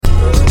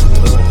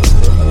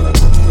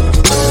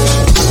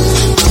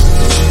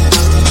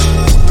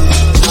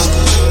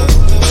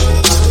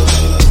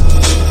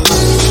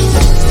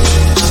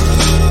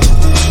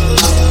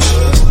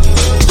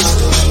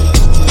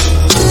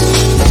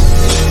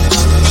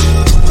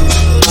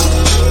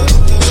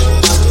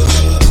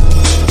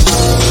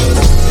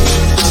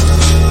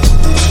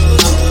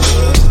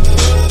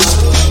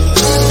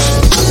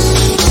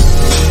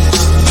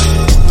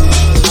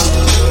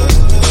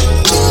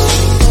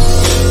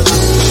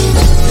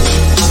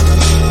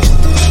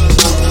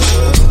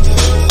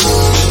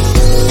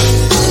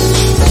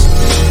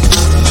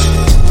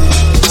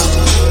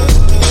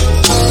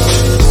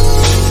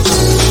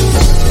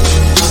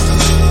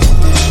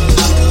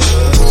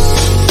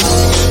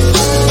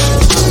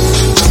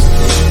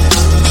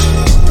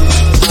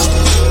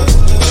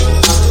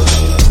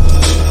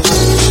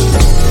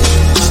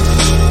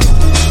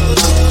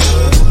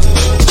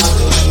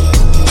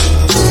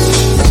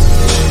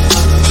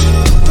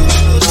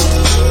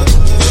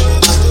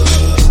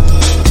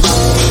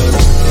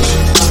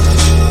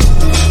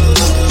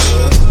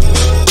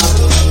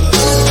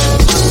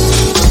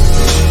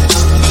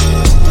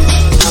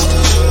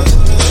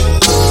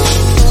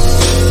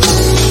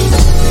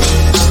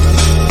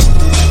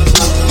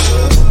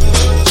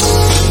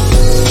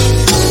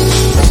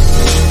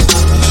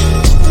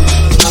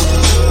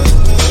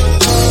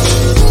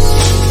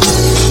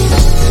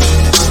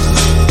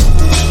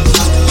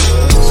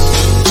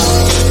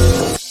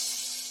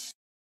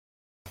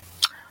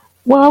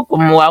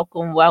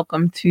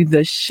Welcome to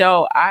the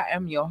show. I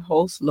am your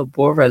host,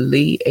 Labora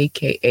Lee,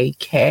 aka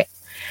Kat,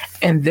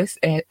 and this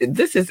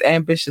is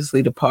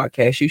Ambitiously the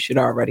podcast. You should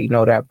already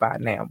know that by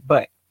now,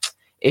 but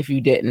if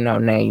you didn't know,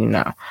 now you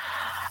know.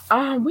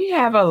 We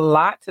have a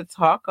lot to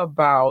talk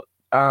about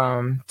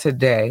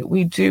today.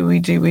 We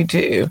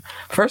do.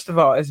 First of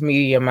all, it's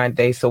Media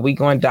Monday, so we're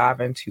going to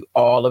dive into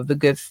all of the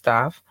good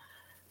stuff.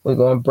 We're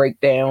going to break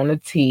down the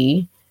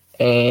tea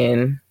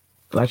and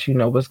let you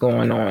know what's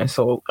going on.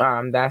 So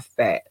that's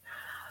that.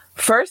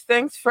 First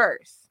things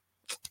first.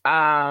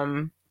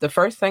 The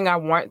first thing I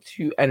want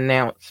to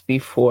announce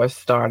before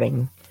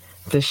starting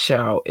the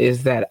show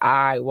is that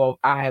I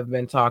have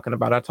been talking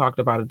about, I talked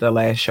about it the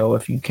last show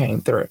if you came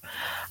through.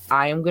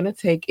 I am going to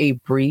take a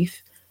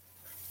brief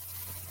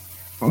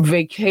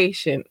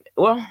vacation.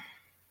 Well,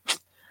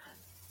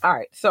 all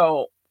right.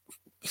 So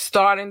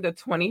starting the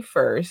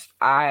 21st,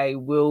 I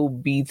will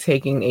be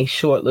taking a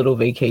short little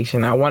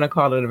vacation. I want to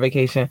call it a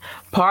vacation.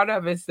 Part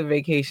of it's the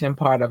vacation,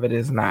 part of it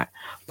is not.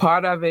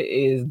 Part of it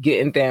is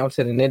getting down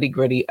to the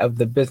nitty-gritty of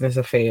the business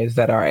affairs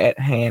that are at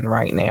hand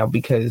right now,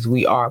 because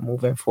we are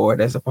moving forward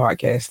as a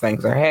podcast.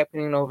 Things are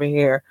happening over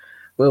here.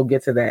 We'll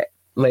get to that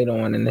later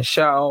on in the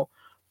show.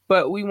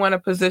 But we want to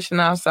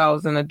position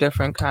ourselves in a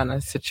different kind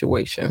of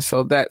situation.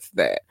 So that's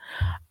that.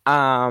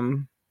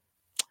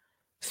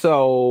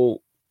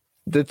 So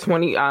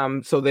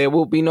there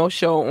will be no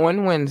show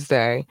on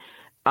Wednesday,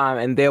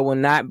 and there will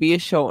not be a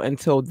show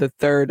until the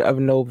 3rd of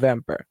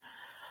November.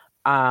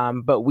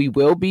 But we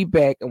will be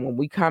back, and when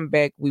we come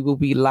back, we will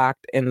be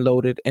locked and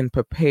loaded and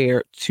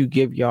prepared to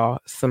give y'all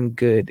some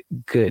good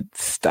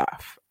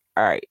stuff.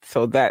 All right,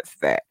 so that's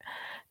that.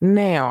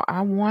 Now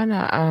I'm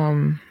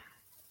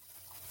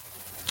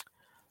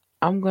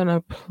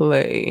gonna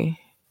play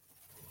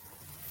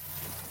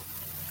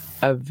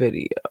a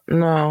video.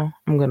 No,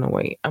 I'm gonna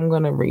wait. I'm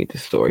gonna read the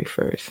story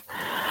first.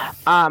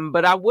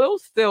 But I will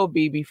still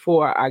be,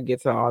 before I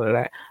get to all of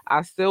that,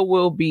 I still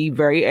will be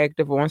very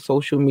active on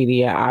social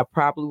media. I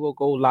probably will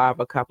go live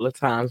a couple of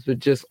times, but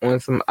just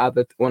on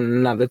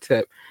another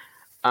tip.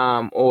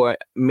 Or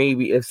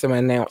maybe if some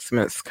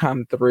announcements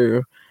come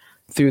through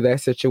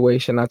that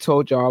situation. I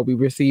told y'all we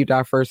received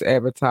our first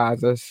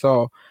advertiser,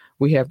 so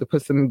we have to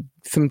put some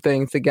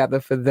things together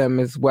for them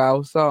as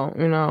well. So,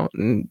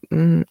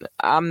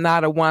 I'm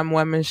not a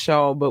one-woman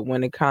show, but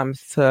when it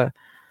comes to,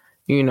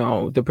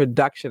 the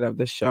production of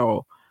the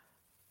show,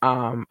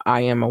 I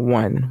am a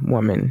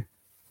one-woman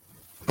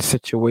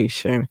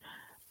situation.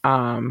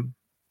 But,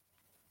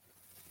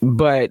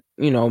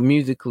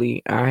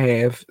 musically, I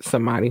have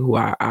somebody who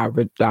I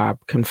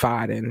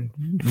confide in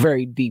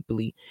very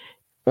deeply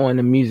on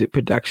the music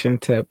production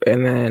tip,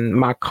 and then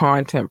my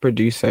content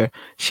producer,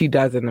 she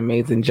does an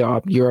amazing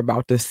job. You're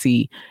about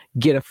to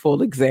get a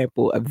full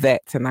example of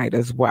that tonight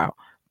as well.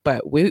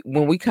 But when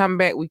we come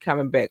back, we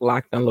coming back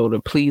locked and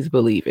loaded. Please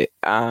believe it.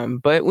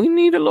 But we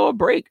need a little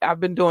break. I've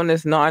been doing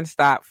this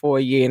nonstop for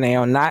a year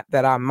now. Not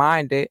that I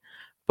mind it,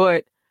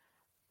 but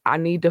I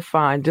need to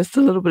find just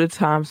a little bit of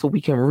time so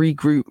we can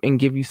regroup and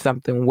give you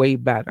something way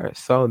better.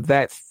 So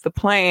that's the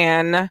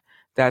plan.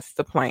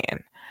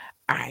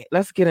 All right,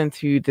 let's get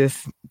into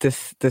this tea.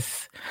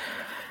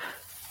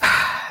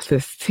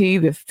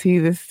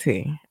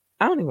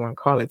 I don't even want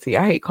to call it tea.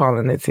 I hate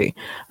calling it tea.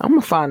 I'm going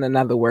to find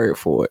another word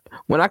for it.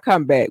 When I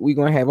come back, we're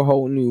going to have a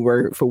whole new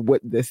word for what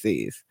this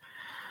is.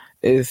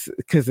 It's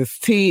because it's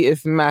tea,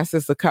 it's mess,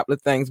 it's a couple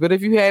of things. But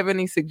if you have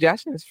any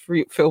suggestions,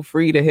 feel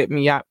free to hit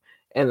me up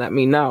and let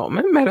me know.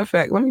 Matter of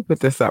fact, let me put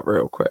this up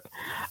real quick.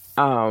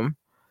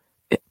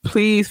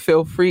 Please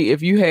feel free,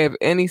 if you have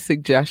any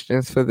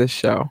suggestions for this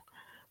show,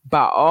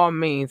 by all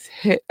means,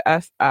 hit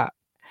us up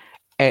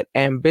at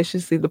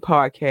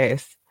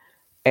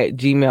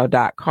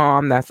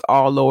ambitiouslythepodcast@gmail.com. That's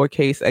all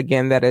lowercase.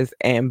 Again, that is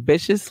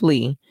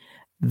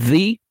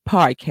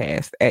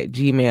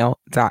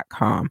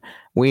ambitiouslythepodcast@gmail.com.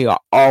 We are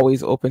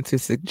always open to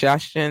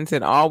suggestions,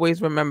 and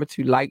always remember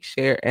to like,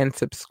 share, and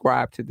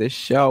subscribe to this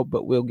show,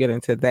 but we'll get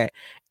into that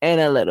in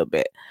a little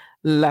bit.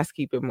 Let's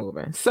keep it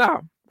moving. So,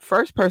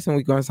 first person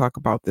we're going to talk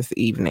about this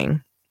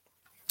evening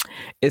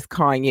is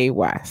Kanye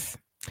West.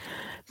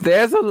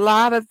 There's a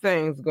lot of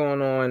things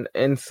going on,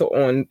 and so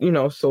on,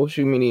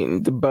 social media,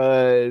 and the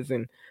buzz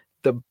and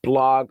the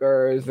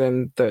bloggers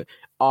and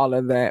all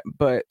of that.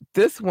 But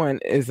this one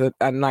is a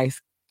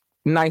nice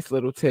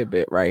little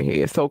tidbit right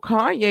here. So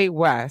Kanye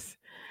West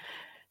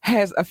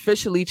has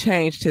officially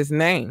changed his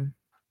name.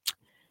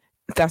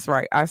 That's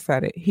right, I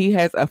said it. He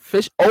has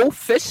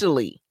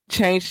officially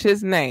changed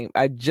his name.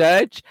 A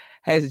judge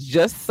has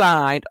just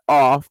signed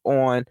off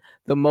on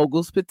the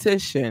mogul's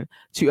petition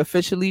to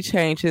officially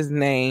change his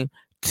name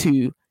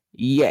to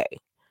Ye.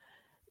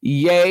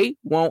 Ye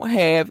won't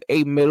have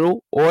a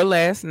middle or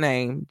last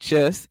name,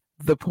 just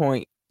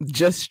straight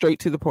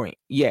to the point.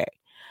 Ye.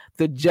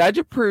 The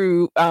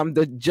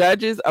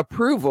judge's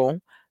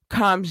approval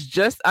comes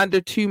just under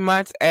 2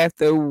 months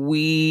after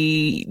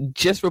we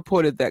just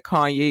reported that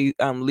Kanye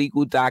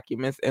legal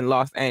documents in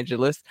Los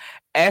Angeles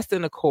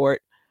asking the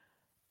court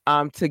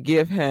to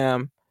give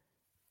him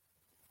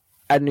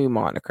a new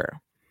moniker.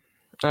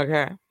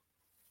 Okay.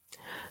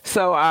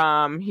 So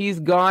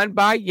he's gone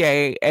by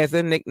Ye as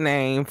a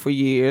nickname for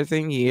years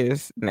and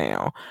years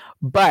now.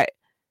 But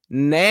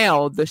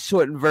now the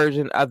short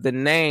version of the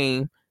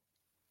name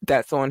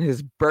that's on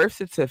his birth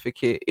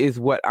certificate is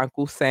what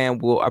Uncle Sam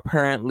will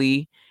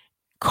apparently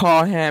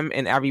call him,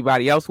 and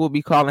everybody else will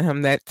be calling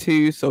him that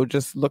too. So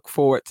just look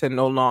forward to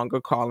no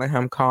longer calling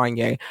him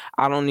Kanye.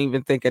 I don't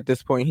even think at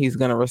this point he's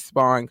going to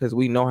respond, because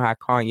we know how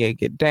Kanye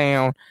get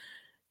down.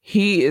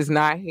 He is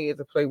not here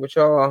to play with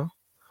y'all.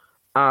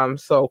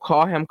 So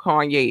call him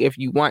Kanye if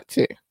you want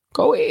to.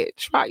 Go ahead,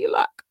 try your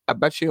luck. I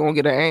bet you don't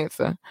get an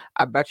answer.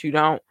 I bet you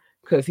don't,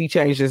 because he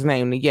changed his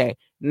name to Ye.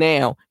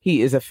 Now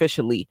he is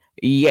officially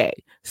Ye.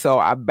 So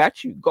I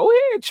bet you, go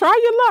ahead, try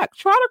your luck.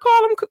 Try to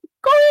call him.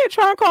 Go ahead,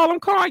 try and call him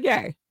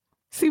Kanye.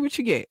 See what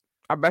you get.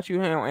 I bet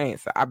you he don't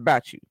answer. I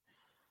bet you.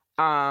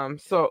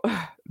 So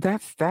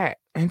that's that.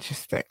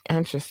 Interesting.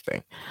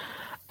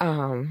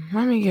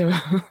 Let me give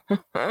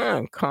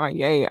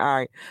Kanye. All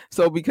right.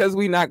 So because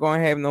we're not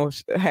going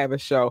to have a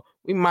show,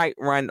 we might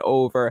run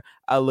over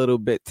a little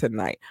bit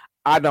tonight.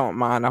 I don't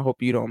mind. I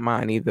hope you don't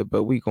mind either,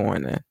 but we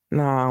going to,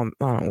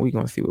 we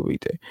going to see what we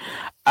do.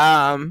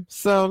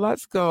 So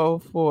let's go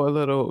for a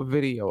little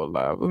video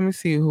love. Let me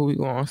see who we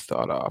going to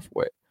start off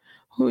with.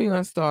 Who we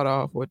going to start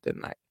off with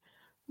tonight?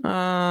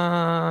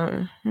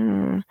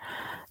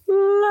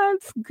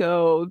 Let's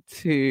go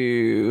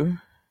to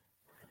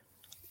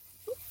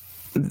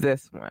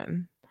this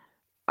one.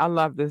 I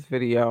love this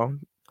video.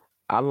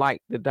 I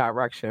like the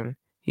direction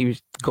he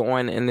was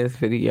going in this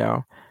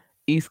video.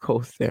 East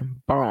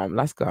Coasting. Boom.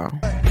 Let's go.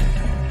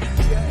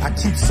 I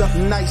keep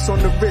something nice on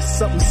the wrist,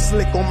 something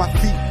slick on my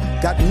feet.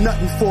 Got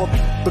nothing for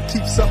but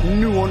keep something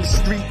new on the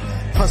street.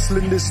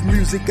 Hustling this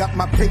music, got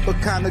my paper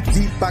kinda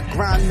deep. I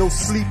grind, no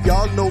sleep.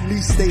 Y'all know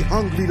me, stay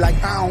hungry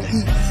like I don't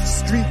eat.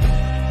 Street.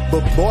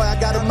 But boy, I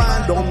got a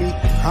mind on me.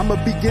 I'ma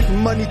be getting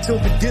money till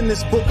the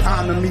Guinness Book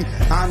honor me.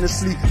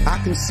 Honestly, I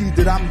can see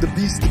that I'm the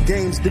beast the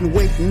game's been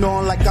waiting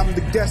on, like I'm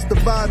the guest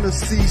of honor.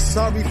 See,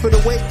 sorry for the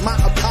wait, my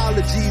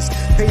apologies.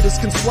 Haters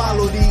can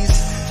swallow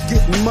these.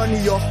 Getting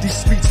money off these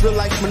streets, real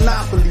like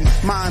Monopoly.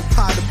 My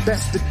empire, the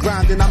best at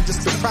grinding, I'm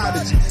just a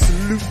prodigy.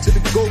 Salute to the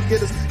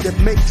go-getters that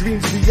make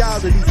dreams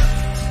reality.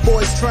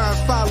 Boys try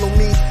and follow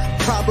me,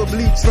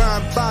 probably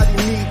try and body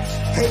me.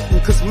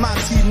 Hating cause my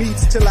team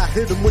needs till I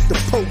hit him with the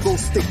pogo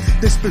stick.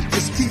 This bitch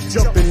just keep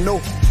jumping,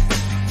 no.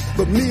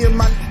 But me and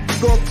my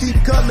gon' keep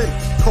coming.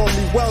 Call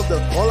me welder,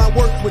 all I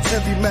work with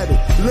heavy metal.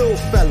 Little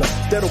fella,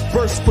 that'll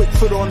burst quick,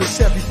 foot on the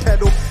Chevy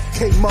pedal.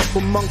 Came up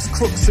amongst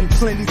crooks and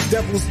plenty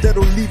devils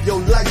that'll leave your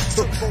life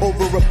took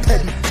over a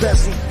petty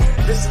bezel.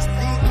 This is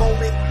the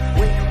moment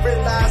when you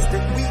realize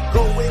that we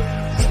going.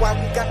 That's why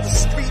we got the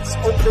streets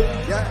open.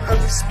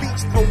 Every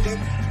speech poking,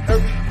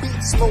 every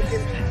beat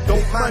smoking.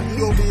 Don't mind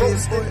me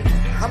roasting.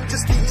 I'm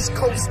just East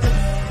Coasting.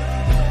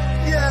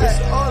 Yeah,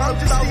 I'm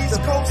just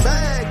East Coast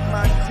bag,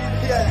 man.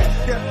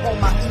 Yeah, on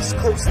my East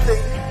Coast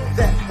thing.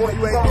 That boy,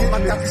 you ain't getting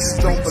I got the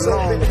streets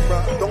open.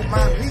 Don't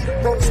mind me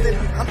roasting.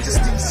 I'm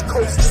just East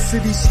Coast.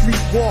 City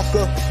street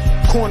walker,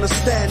 corner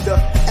stander,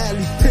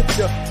 alley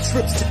pitcher,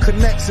 trips to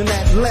connects in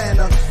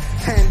Atlanta.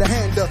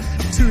 Hand-to-hander,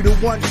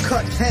 2-to-1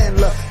 cut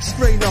handler,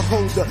 strainer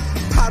holder,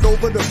 pot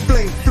over the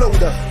flame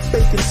floater,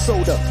 baking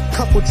soda,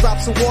 couple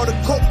drops of water,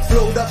 coke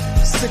floater,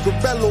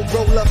 cigarello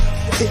roller,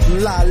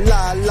 hitting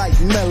la-la like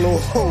mellow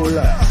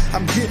hola.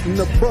 I'm getting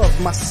above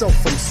myself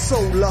from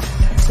solar,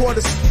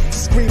 tortoise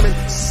screaming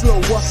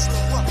slower,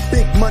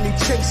 big money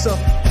chaser,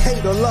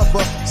 hater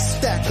lover,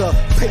 stacker,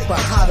 paper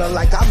hotter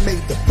like I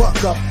made the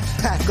buck up,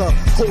 packer,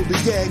 hold the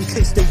yeah in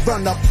case they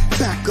run up,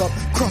 back up,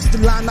 cross the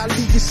line, I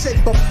leave your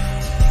shape up.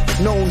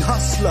 Known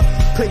hustler,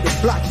 play the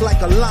block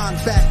like a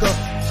linebacker,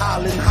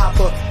 island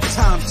hopper,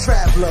 time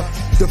traveler,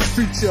 the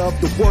future of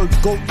the word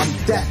GOAT, I'm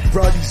that,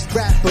 bruh. These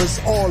rappers,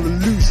 all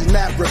illusion,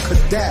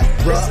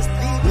 abracadabra. This is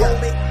the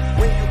moment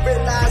when you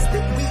realize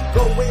that we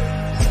going.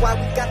 That's why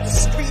we got the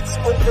streets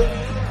open,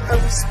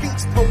 every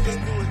speech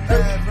poking,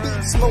 every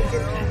beat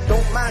smoking.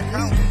 Don't mind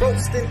me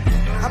roasting,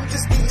 I'm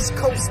just East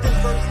Coasting.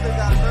 First thing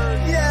I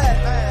heard,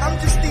 yeah, I'm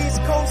just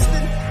East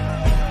Coasting,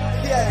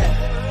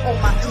 yeah. On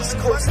my East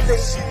Coast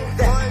station,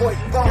 that boy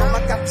bomb,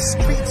 I got the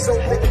streets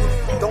open.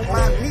 Don't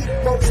mind me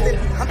roasting,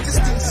 I'm just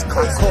East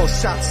Coast. I call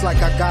shots like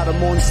I got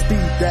them on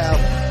speed dial.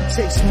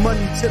 Chase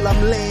money till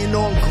I'm laying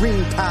on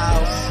green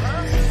piles.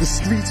 The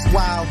streets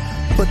wild,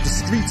 but the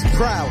streets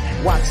proud.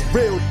 Watch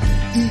real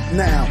eat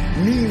now.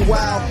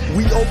 Meanwhile,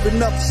 we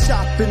open up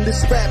shop in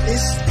this rap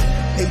ish.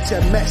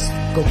 HMS,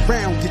 go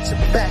round, get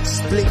your back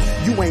split.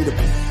 You ain't a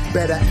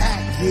better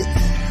act it.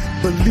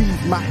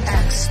 Believe my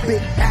act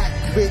spit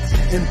accurate,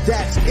 and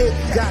that's it.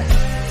 Got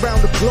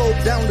round the globe,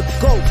 down the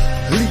go.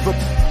 Leave a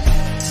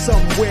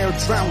somewhere,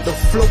 drown the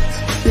float.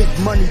 Big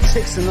money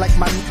chasing like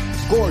my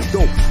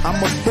Gordo.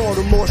 I'm a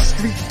Baltimore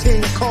street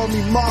king, call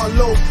me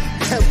Marlo.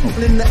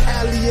 Temple in the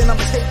alley and I'm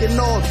taking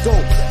all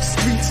dope.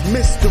 Streets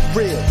miss the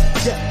real,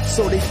 yeah,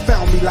 so they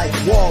found me like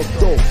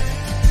Waldo.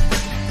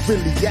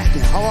 Really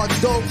acting hard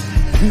though?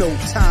 No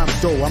time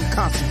though, I'm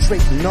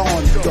concentrating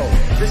on though.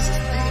 This is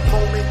the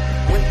moment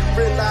when you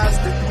realize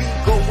that we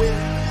going.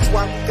 That's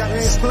why we got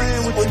this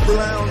playing with you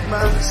clowns,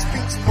 man. Every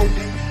speech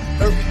poking,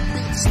 every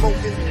beat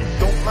smoking.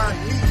 Don't mind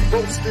me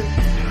roasting.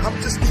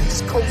 I'm just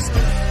East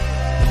coasting.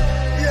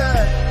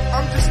 Yeah,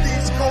 I'm just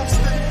East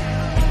coasting.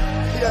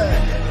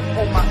 Yeah,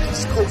 on my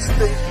East Coast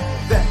thing.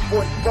 That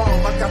boy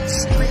bomb, I got the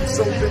streets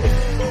open.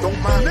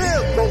 Don't mind me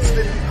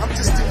roasting. I'm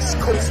just East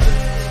coasting.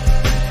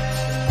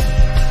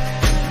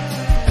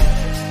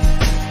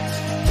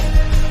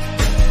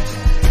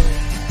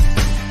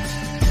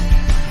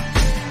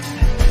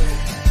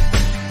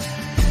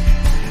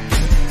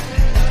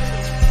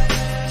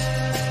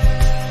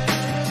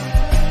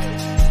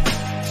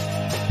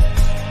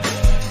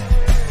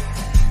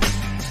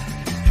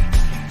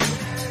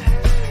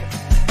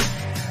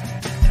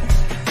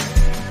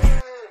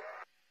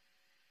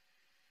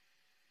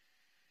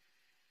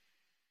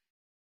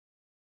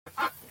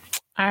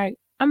 All right,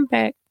 I'm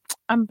back.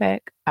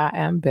 I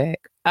am back.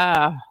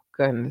 Oh,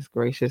 goodness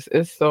gracious.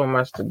 It's so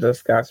much to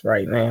discuss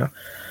right now.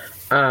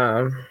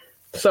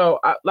 So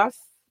let's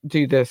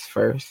do this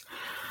first.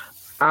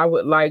 I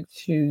would like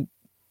to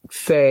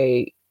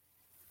say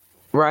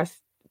rest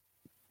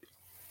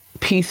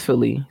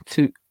peacefully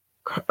to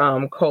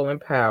Colin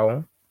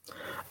Powell.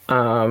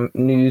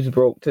 News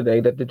broke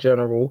today that the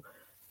general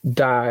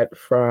died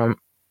from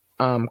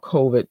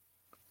COVID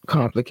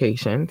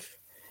complications.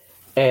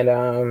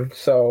 And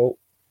so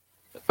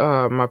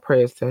my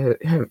prayers to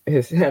him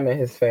and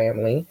his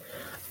family.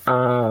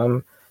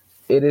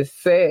 It is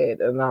said,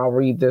 and I'll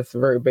read this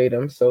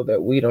verbatim so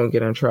that we don't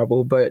get in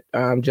trouble, but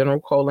General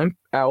Colin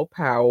L.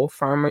 Powell,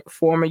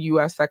 former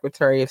U.S.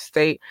 Secretary of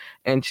State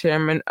and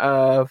Chairman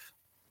of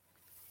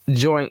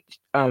Joint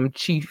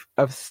Chief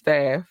of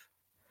Staff,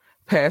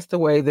 passed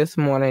away this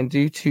morning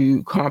due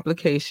to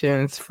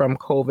complications from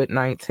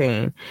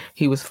COVID-19.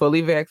 He was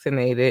fully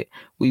vaccinated.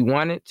 We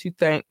wanted to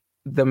thank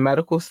the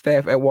medical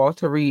staff at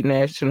Walter Reed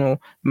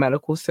National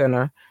Medical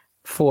Center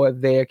for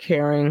their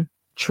caring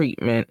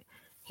treatment.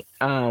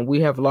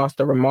 We have lost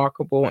a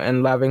remarkable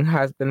and loving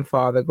husband,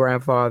 father,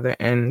 grandfather,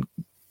 and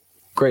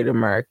great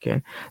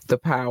American, the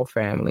Powell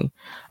family.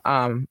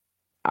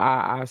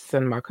 I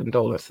send my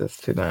condolences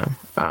to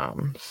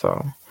them.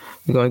 So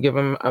we're going to give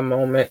them a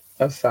moment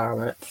of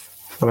silence.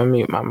 I'm going to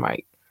mute my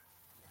mic.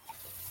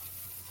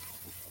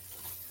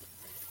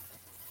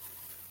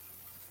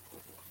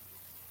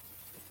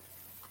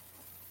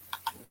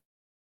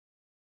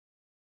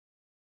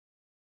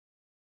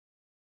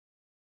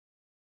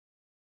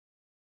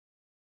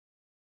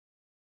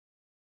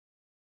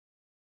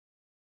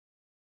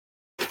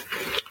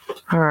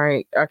 All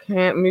right, I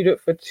can't mute it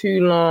for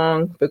too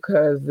long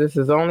because this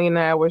is only an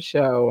hour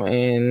show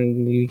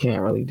and you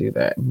can't really do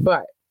that.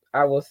 But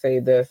I will say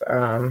this,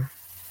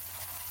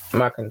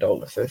 my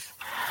condolences.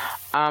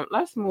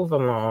 Let's move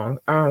along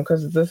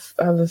because this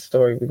other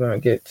story we're going to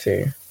get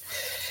to.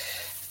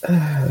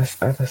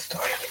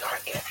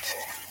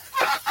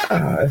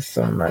 It's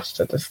so much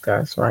to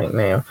discuss right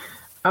now.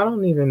 I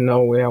don't even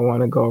know where I want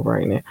to go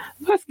right now.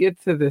 Let's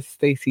get to the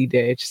Stacey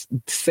Dash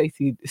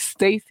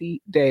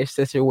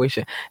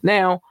situation.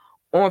 Now,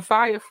 on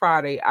Fire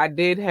Friday, I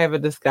did have a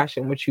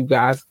discussion with you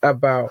guys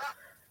about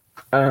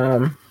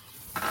her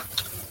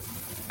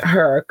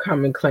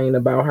coming clean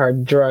about her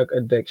drug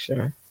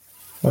addiction.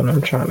 When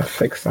I'm trying to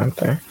fix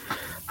something.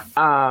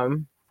 Well,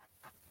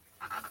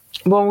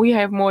 we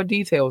have more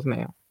details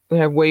now. We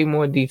have way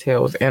more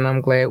details, and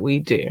I'm glad we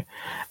do.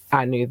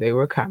 I knew they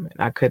were coming.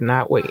 I could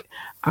not wait.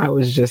 I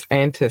was just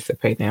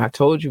anticipating. I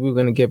told you we were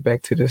going to get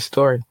back to this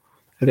story.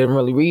 I didn't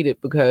really read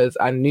it because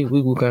I knew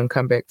we were going to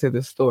come back to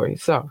this story.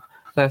 So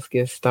let's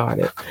get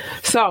started.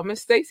 So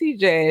Miss Stacey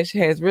Dash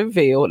has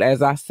revealed,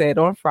 as I said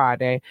on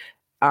Friday,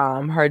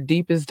 her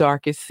deepest,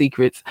 darkest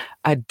secrets,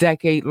 a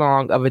decade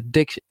long of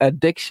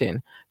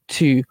addiction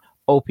to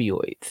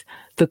opioids.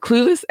 The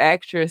clueless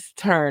actress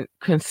turned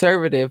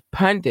conservative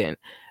pundit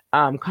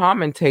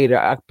commentator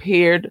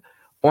appeared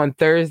on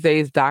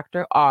Thursday's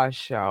Dr. Oz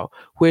show,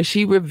 where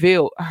she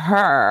revealed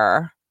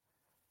her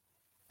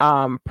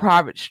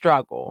private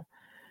struggle.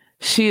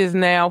 She is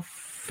now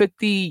 5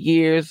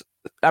 years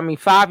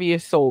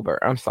sober.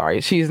 I'm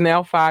sorry. She is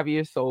now 5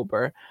 years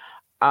sober.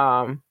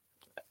 And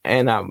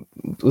I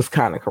was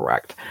kind of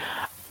correct.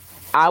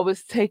 I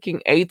was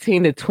taking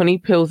 18 to 20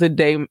 pills a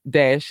day,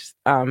 Dash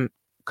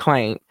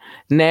claimed.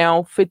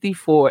 Now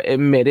 54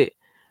 admitted.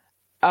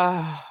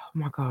 Oh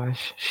my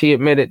gosh. She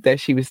admitted that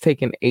she was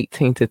taking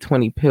 18 to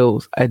 20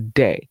 pills a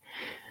day.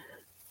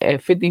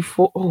 At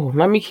 54,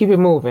 let me keep it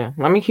moving.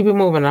 I'm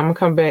gonna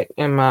come back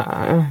in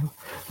my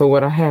for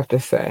what I have to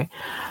say.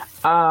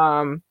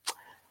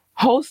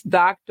 Host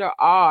Dr.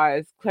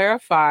 Oz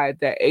clarified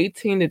that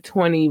 18 to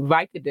 20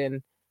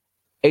 Vicodin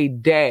a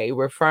day,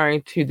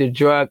 referring to the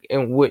drug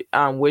in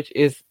which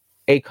is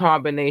a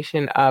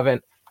combination of an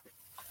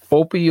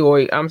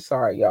opioid. I'm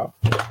sorry, y'all.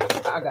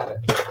 I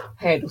gotta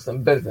handle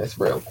some business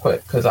real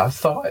quick because I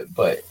saw it,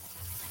 but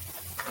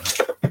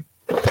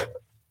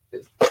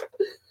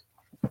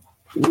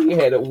we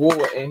had a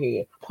war in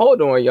here.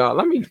 Hold on, y'all.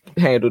 Let me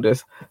handle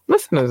this.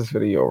 Listen to this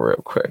video real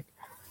quick.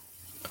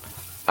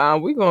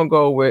 We're gonna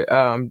go with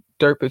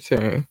Dirt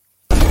Platoon.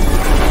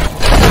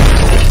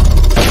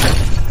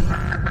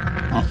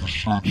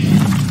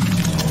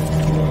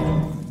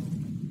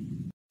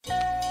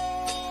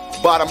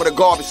 Bottom of the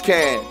garbage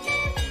can.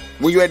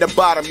 When you at the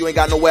bottom, you ain't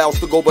got nowhere else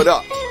to go but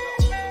up.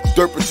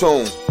 Dirt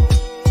platoon.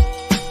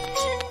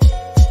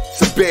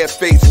 It's a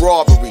barefaced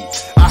robbery.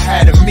 I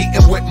had a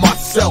meeting with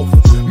myself,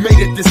 made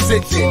a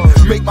decision,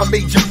 make my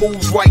major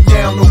moves right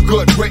now, no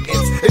good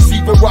riddance. It's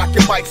either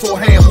rocking mics or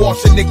hand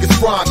washing niggas'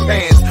 frying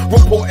pans,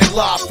 reporting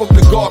live from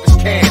the garbage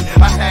can.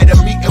 I had a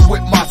meeting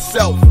with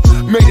myself,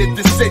 made a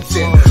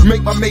decision,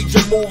 make my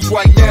major moves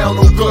right now,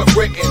 no good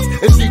riddance.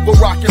 It's either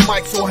rocking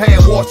mics or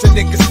hand washing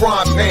niggas'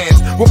 frying pans,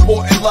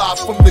 reporting live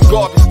from the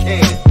garbage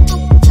can.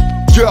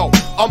 Yo,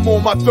 I'm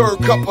on my third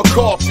cup of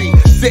coffee,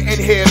 sitting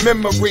here,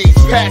 memories,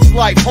 past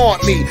life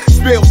haunt me.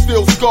 Still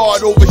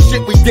scarred over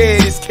shit we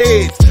did as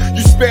kids.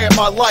 You spared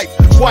my life,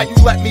 why you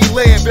let me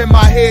live? In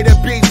my head to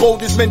be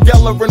bold as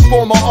Mandela and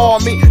form an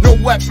army. No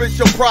weapon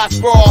shall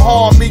prosper or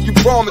harm me, you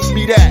promised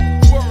me that.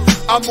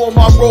 I'm on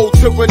my road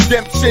to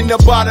redemption, the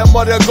bottom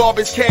of the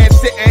garbage can,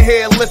 sitting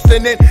here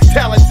listening.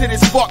 Talented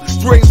as fuck,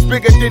 dreams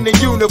bigger than the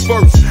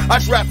universe. I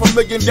rap $1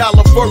 million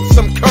verse,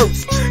 I'm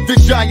cursed.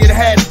 The giant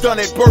has done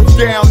it, birthed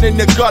down in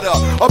the gutter.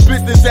 A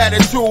business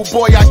attitude,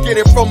 boy, I get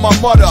it from my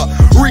mother.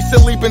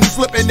 Recently been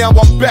slipping, now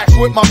I'm back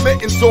with my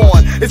mittens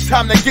on. It's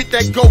time to get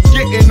that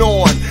go-getting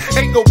on.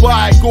 Ain't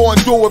nobody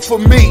gonna do it for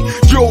me,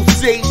 you'll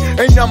see.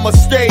 And I'ma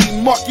stay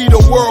mucky,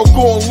 the world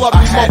gon' love me, motherfucker.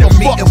 I had a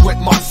meeting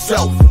with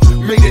myself,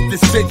 made a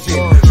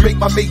decision, make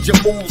my major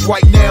moves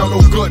right now,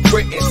 no good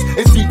riddance.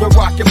 It's either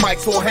rocking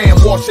mics or hand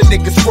washing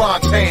niggas'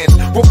 frying pans,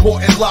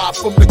 reporting live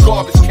from the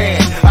garbage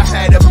can. I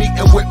had a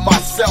meeting with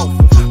myself,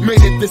 made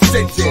a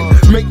decision,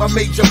 make my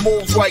major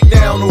moves right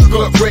now, no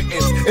good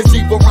riddance. It's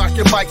either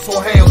rocking mics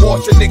or hand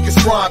washing niggas'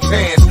 frying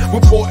pans,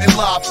 reporting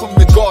live from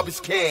the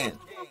garbage can.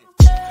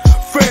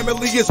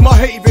 Family is my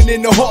haven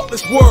in the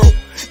heartless world.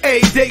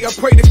 Every day I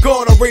pray to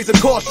God I raise a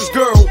cautious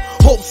girl.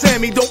 Hope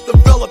Sammy don't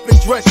develop and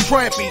dress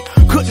trampy.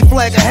 Couldn't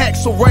flag a hack,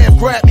 so Raph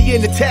grabbed me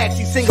in the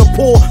taxi.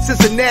 Singapore,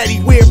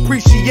 Cincinnati, we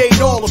appreciate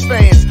all the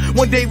fans.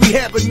 One day we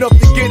have enough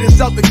to get us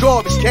out the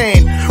garbage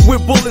can. Where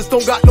bullets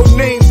don't got no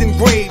names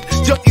engraved.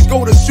 Junkies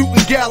go to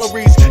shooting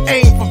galleries,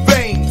 aim for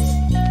veins.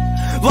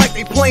 Like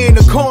they playing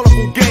a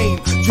carnival game.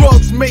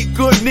 Drugs make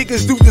good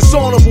niggas do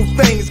dishonorable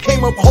things.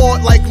 Came up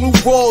hard like Lou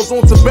Rawls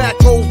on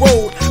Tobacco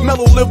Road.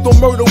 Mellow lived on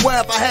Murder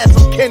Web, I had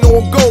some kin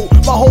on gold.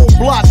 My whole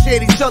block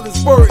shared each other's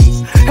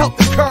burdens. Helped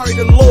to carry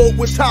the load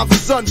when times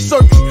is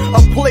uncertain. A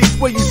place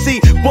where you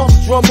see bums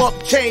drum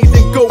up chains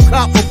and go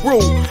cop a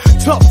brew.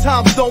 Tough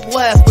times don't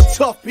last, but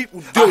tough people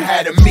do. I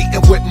had a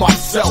meeting with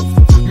myself,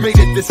 made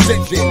a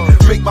decision,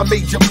 make my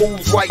major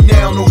moves right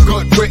now, no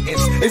good riddance.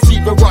 It's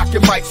either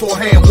rocking mics or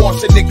hand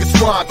washing niggas'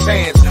 frying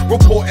pans,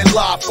 reporting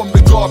live from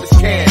the garbage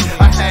can.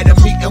 I had a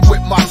meeting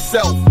with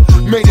myself,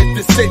 made a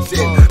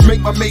decision,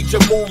 make my major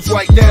moves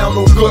right now,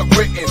 no good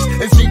riddance.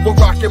 It's either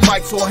rocking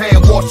mics or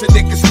hand washing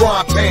niggas'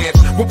 frying pans,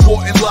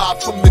 reporting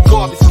live from the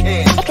garbage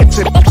can.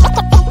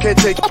 Can't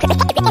take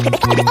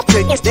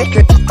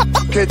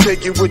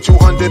it with you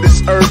under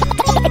this earth.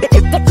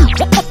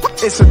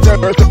 It's a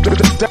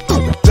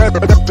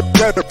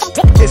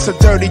it's a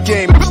dirty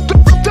game.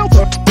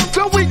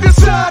 Don't we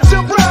decide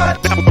to ride?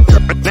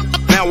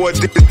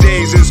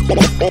 Nowadays is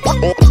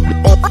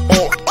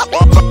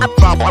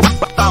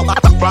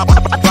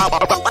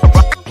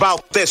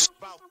about this.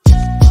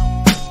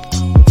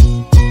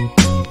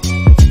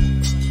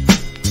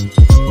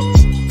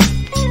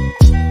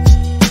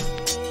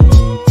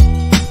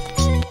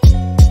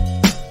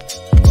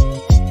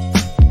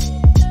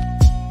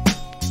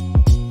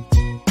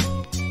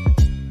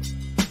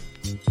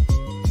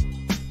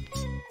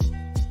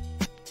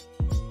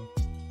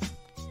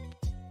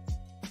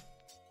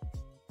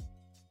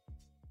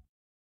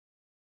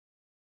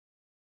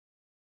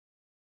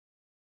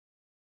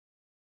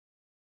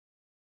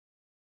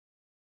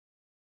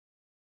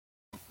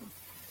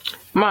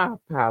 My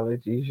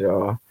apologies,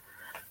 y'all.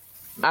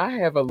 I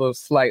have a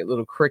slight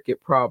little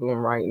cricket problem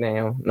right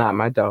now. Not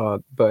my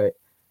dog, but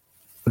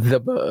the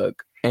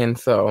bug. And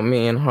so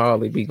me and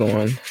Harley be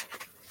going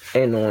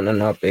in on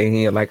and up in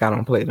here like I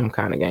don't play them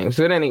kind of games.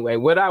 But anyway,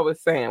 what I was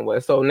saying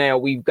was, so now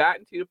we've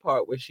gotten to the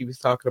part where she was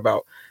talking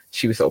about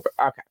she was sober.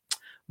 Okay.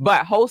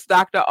 But host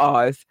Dr.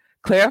 Oz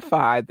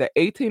clarified that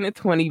 18 to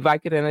 20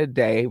 Vicodin a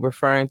day,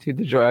 referring to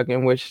the drug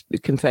in which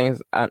it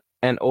contains an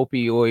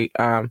opioid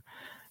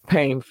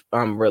pain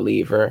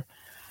reliever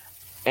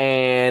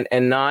and a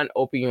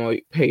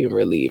non-opioid pain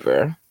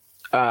reliever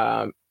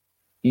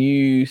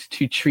used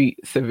to treat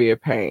severe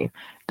pain.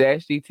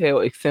 Dash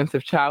detailed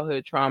extensive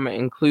childhood trauma,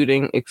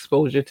 including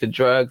exposure to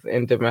drugs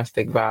and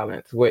domestic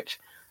violence, which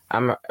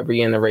I'm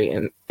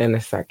reiterating in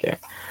a second.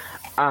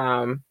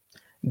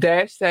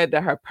 Dash said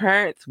that her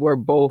parents were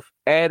both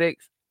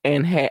addicts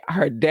and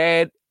her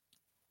dad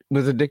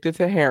was addicted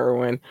to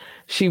heroin.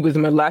 She was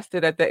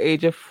molested at the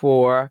age of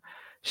 4.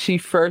 She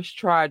first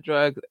tried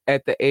drugs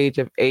at the age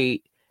of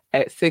 8.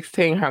 At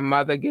 16, her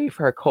mother gave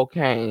her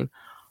cocaine.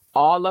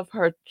 All of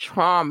her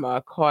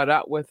trauma caught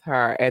up with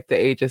her at the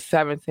age of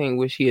 17,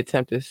 where she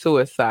attempted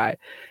suicide.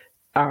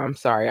 I'm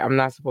sorry, I'm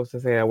not supposed to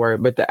say that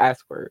word, but the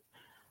S word.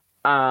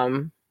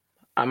 I'm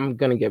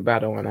gonna get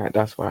better on that.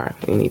 That's why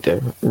we need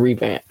to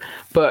revamp.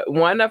 But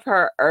one of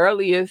her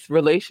earliest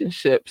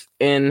relationships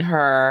in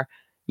her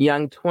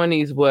young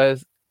 20s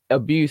was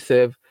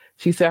abusive.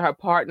 She said her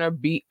partner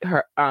beat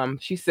her.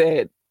 She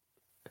said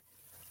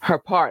her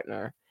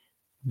partner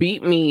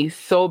beat me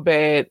so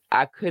bad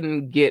I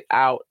couldn't get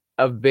out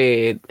of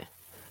bed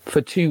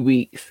for 2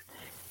 weeks.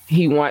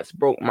 He once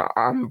broke her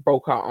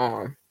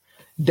arm.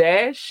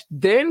 Dash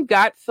then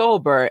got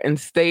sober and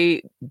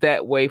stayed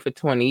that way for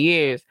 20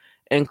 years,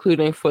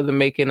 including for the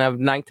making of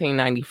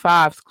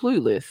 1995's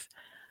Clueless.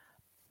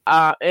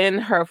 In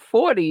her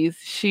 40s,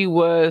 she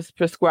was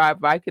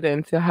prescribed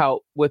Vicodin to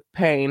help with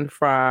pain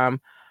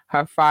from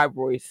her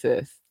fibroid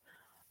cyst,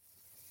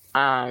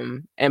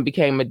 and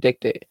became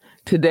addicted.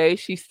 Today,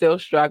 she still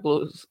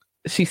struggles.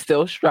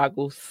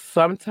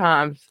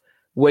 Sometimes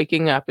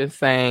waking up and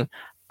saying,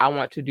 I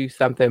want to do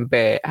something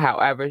bad.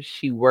 However,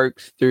 she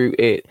works through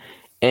it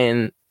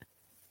and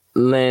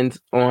lens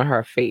on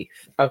her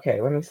face. Okay,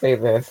 let me say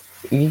this.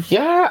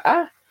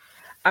 Yeah,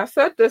 I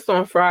said this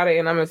on Friday,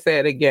 and I'm gonna say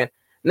it again.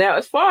 Now,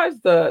 as far as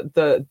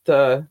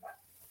the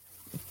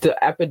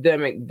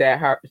epidemic that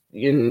her,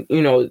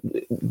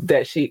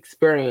 that she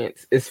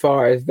experienced, as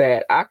far as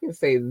that, I can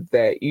say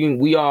that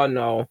we all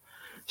know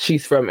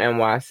she's from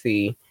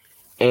NYC,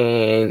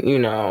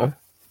 and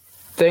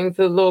things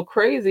are a little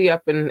crazy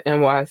up in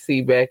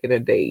NYC back in the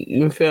day.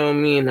 You feel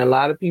me? And a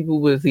lot of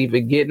people was either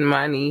getting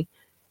money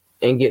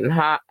and getting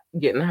high,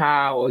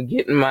 or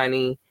getting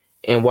money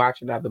and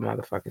watching other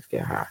motherfuckers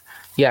get high.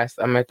 Yes,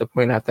 I'm at the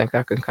point I think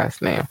I can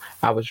cuss now.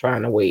 I was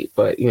trying to wait,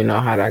 but you know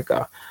how that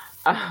go.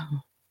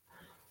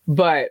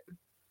 But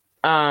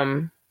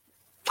I'm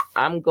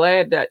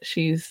glad that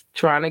she's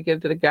trying to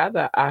get it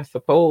together, I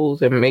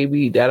suppose, and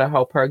maybe that'll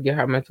help her get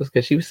her mentals,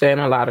 because she was saying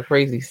a lot of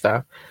crazy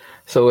stuff.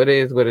 So it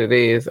is what it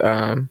is.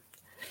 Oh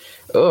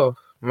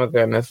my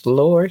goodness,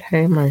 Lord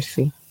have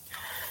mercy.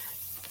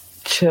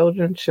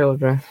 Children.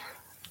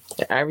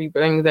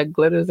 Everything that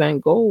glitters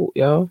ain't gold,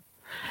 yo.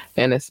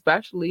 And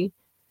especially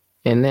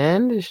in the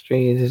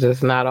industry, it's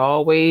just not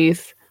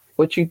always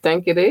what you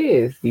think it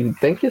is. You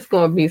think it's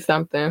going to be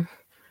something,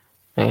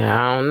 and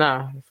I don't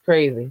know. It's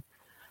crazy.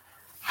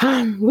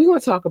 We're going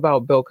to talk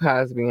about Bill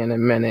Cosby in a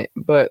minute,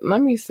 but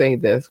let me say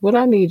this. What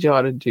I need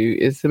y'all to do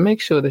is to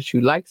make sure that you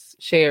like,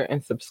 share,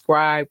 and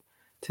subscribe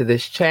to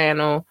this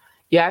channel.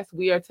 Yes,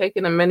 we are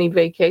taking a mini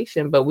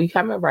vacation, but we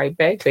coming right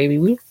back, baby.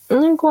 We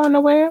ain't going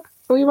nowhere.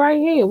 We right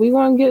here.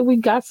 We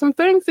got some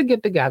things to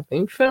get together.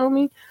 You feel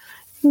me?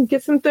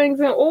 Get some things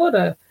in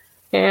order.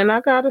 And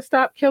I got to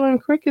stop killing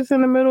crickets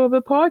in the middle of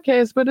the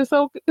podcast, but it's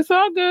all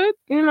good,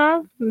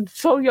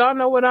 So y'all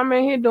know what I'm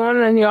in here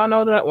doing, and y'all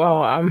know that,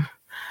 well, I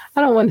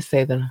don't want to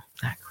say that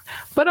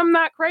I'm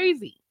not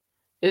crazy.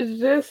 It's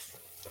just,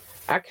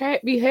 I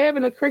can't be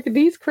having a cricket.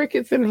 These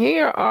crickets in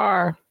here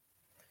are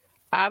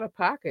out of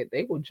pocket.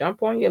 They will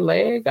jump on your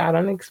leg. I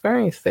done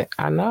experienced it.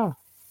 I know.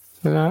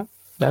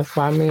 That's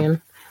why me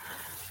and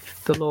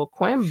the little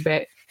Quim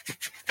bat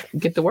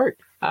get to work.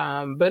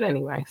 But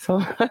anyway,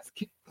 so let's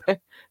get back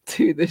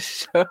to the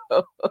show.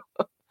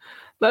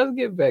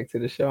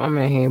 I'm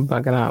in here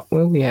bugging out.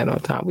 Where we at on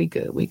time? We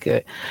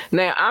good.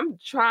 Now, I'm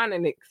trying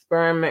an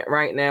experiment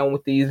right now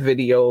with these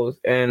videos,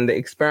 and the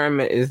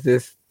experiment is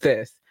this.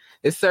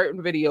 There's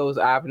certain videos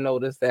I've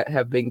noticed that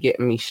have been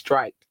getting me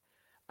striked.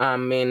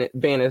 Being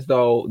as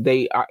though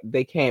they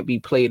can't be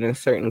played in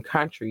certain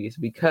countries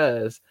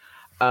because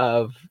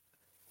of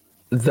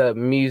the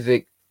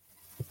music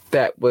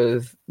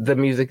the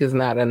music is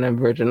not an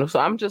original. So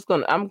I'm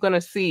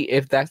gonna see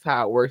if that's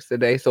how it works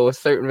today. So with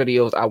certain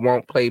videos I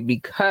won't play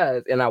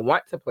and I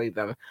want to play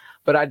them,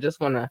 but I just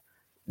want to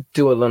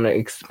do a little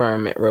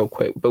experiment real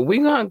quick. But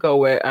we're gonna go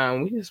with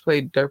we just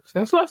played Dirt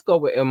Percent, so let's go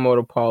with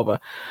Immortal Pulver,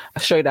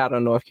 straight out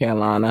of North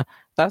Carolina.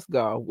 Let's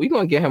go. We're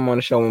gonna get him on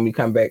the show when we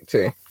come back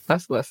too.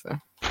 Let's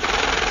listen.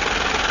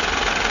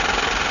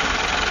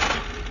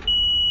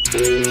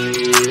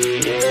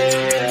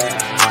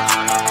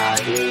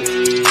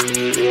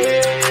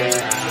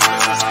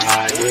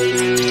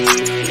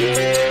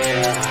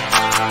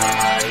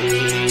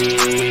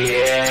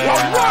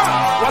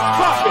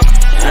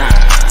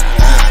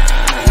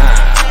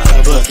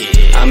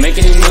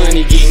 Making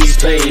money, getting these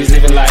plays,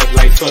 living life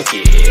like fuck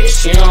it.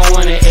 She don't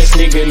want an ex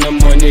nigga, no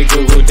more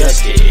nigga who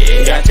dusty.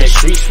 Got that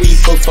street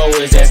sweep for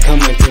forwards that's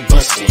coming through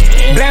bustin'.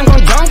 Blam gon'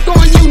 dunk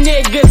on you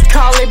niggas,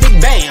 call it Big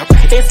Bam.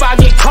 If I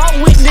get caught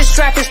with this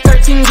trap, it's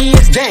 13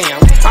 years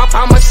damn.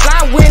 I'ma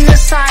slide with the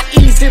side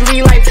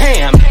easily like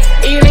Pam.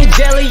 It ain't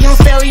jelly, I'm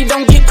fairly,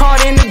 don't get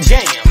caught in the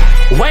jam.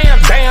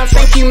 Wham, bam,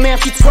 thank you ma'am,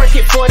 she twerk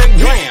it for the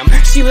gram.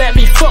 She let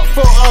me fuck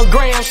for a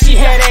gram, she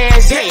had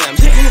ass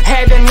jams.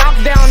 Had to knock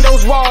down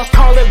those walls,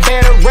 call it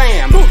better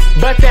ram.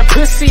 But that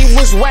pussy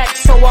was whack,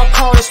 so I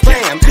called it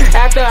spam.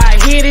 After I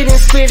hit it and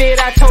split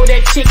it, I told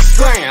that chick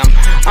scram.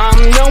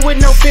 I'm no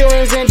with no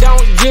feelings and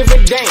don't give a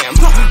damn.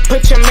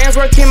 Put your man's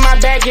work in my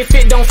bag if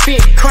it don't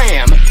fit,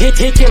 cram.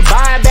 He can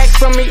buy it back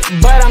from me,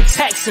 but I'm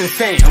taxing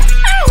fam.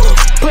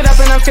 Put up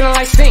and I'm feeling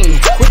like Sting.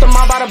 With the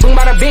mob, bada boom,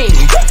 bada bing.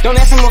 Don't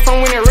ask him what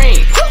phone when it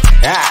ring.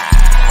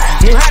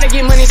 Tried to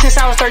get money since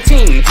I was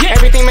 13.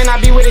 Everything may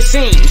not be what it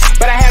seems,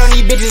 but I had on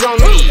these bitches on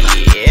me.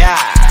 Yeah.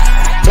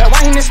 But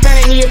why he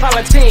Hispanic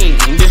Neapolitan?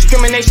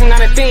 Discrimination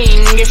not a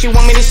thing. If you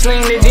want me to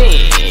sling the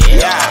ding.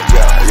 Yeah.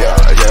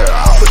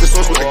 I put the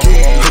sauce with the key.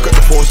 Hook up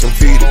the force and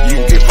feed it.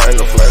 You can get fine,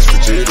 no flash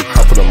frigidity.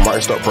 Hop on the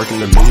mic, start breaking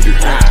the meter.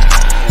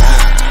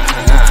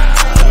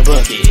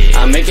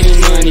 I'm making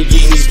this money,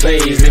 getting these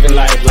plays, living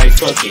life like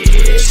fuck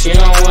it. She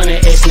don't want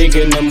an ex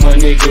nigga, no more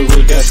nigga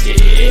who dusted.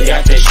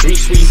 Got that street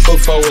sweep for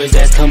forwards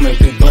that's coming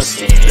through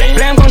bustin'.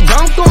 Blam gon'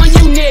 dunk on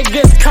you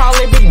niggas, call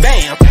it Big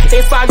Bam.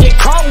 If I get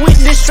caught with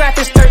this trap,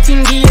 it's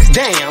 13 years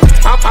damn.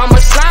 I'ma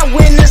slide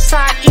with the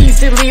side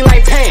easily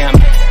like Pam.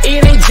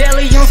 It ain't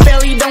jelly, I'm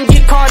fairly, don't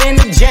get caught in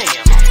the jam.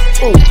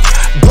 Ooh,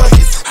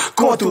 buckets,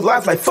 going through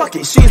life like fuck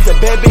it. She's a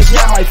bad bitch,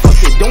 yeah, I might fuck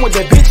it. Done with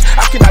that bitch,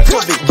 I cannot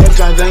trust it. Jeff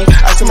John Zane,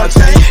 I see my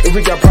chain. If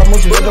we got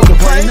problems, you better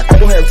complain. I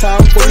don't have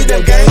time for these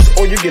damn games.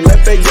 Or you get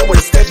left back, yo,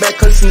 with a step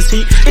back, cause in the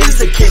seat. It is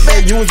a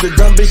kickback, you was the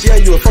dumb bitch, yeah,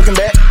 you a fucking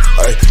bat.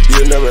 Ay,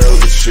 you'll never ever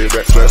get your shit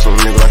back. Flash on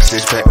a nigga like a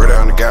 6-pack. Right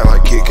down the guy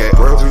like Kit Kat.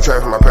 Run through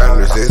traffic, my pattern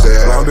is his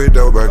ass. Long bit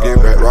dope, but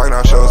get back. Rockin'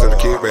 out shows at the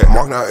kickback.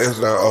 Marking out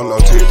S down, oh no,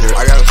 tit-tat.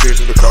 I got a fix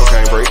with the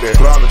cocaine, break that.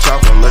 Put on the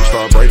chopper and make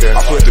start break that.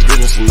 I put the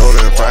business in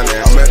order and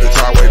finance. I'm at the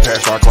top way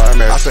past my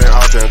climax. I send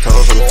out 10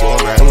 toes on the floor,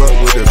 man. Pull up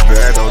with the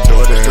bag, don't do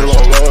that. Still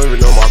on low, even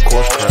though my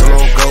course crash. Still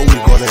on go, we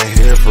go down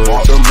here first.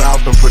 Walk them out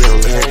and put in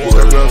leg.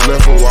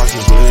 Left and watch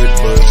his lid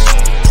bust.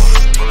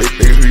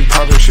 Niggas be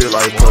poppin' shit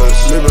like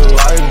puss. Living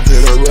life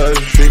in a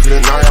rush. Sleep in the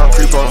night, I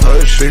creep on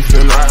hush. Sleep in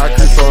the night, I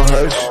creep on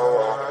hush.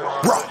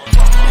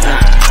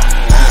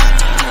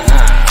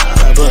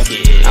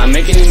 I'm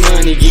making this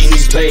money, getting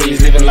these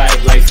plays, living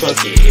life like fuck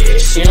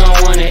it. She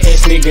don't want an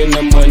ex nigga,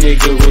 no more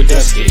nigga who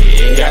dusted.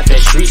 Got that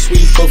street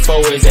sweep for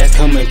forwards that's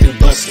coming through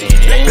bustin'.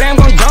 Blam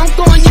gon' dunk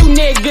on you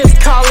niggas,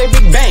 call it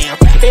Big Bam.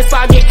 If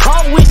I get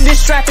caught with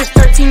this trap, it's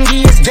 13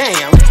 years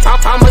damn.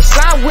 I'ma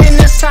slide with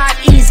the side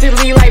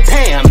easily like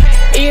Pam.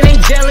 It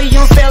ain't jelly,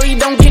 I'm fairly,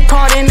 don't get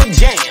caught in the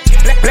jam.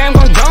 Blam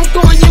gon' dunk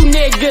on you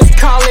niggas,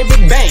 call it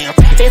Big Bam.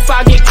 If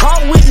I get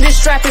caught with this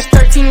trap, it's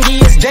 13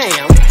 years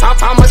damn.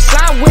 I'ma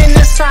slide with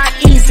the side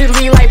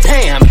easily like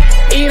Pam.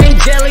 It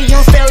ain't jelly,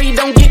 I'm fairly,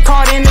 don't get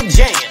caught in the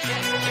jam.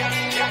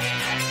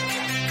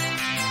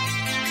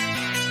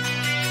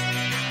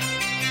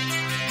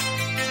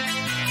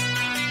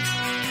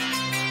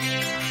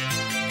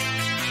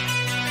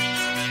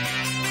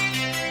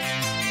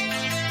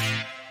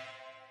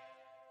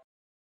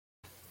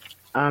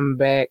 I'm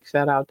back.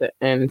 Shout out to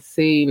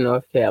NC,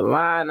 North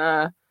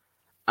Carolina.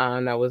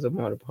 That was a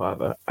motor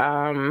parlor.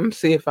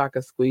 See if I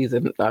can squeeze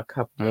in a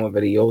couple more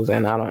videos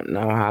in. I don't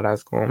know how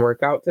that's going to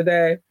work out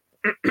today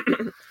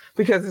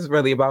because it's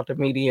really about the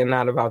media and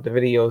not about the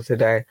videos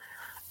today.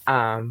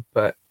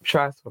 But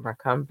trust, when I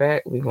come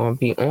back, we're going to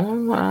be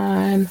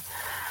online.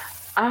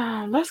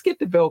 Let's get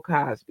to Bill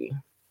Cosby.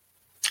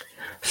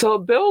 So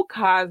Bill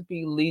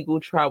Cosby legal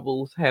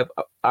troubles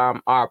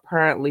are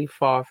apparently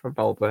far from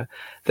over.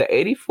 The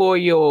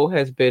 84-year-old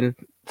has been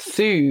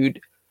sued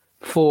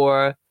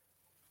for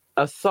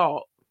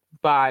assault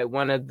by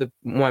one of the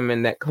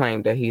women that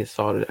claimed that he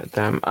assaulted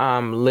them,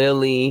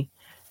 Lily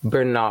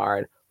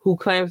Bernard, who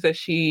claims that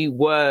she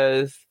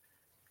was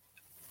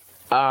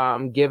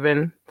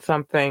given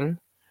something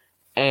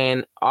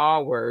an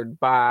award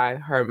by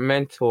her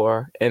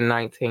mentor in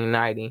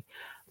 1990.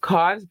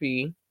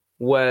 Cosby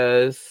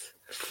was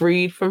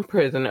freed from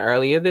prison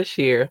earlier this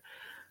year.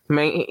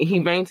 He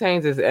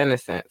maintains his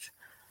innocence.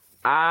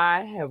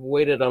 I have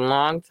waited a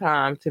long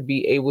time to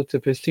be able to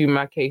pursue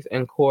my case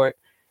in court,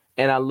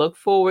 and I look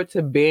forward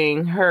to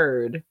being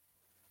heard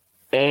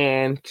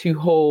and to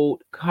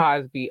hold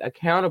Cosby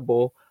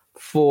accountable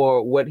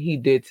for what he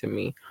did to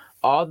me.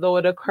 Although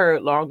it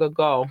occurred long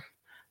ago,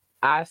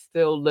 I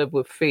still live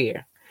with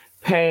fear,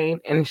 pain,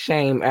 and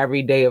shame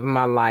every day of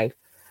my life.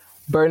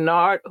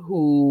 Bernard,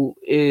 who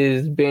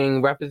is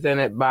being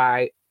represented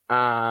by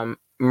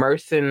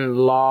Merson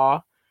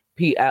Law,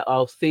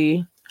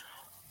 PLLC,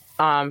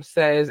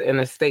 says in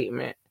a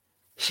statement,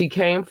 she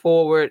came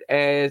forward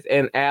as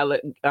an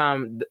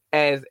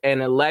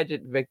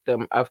alleged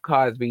victim of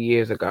Cosby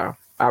years ago.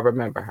 I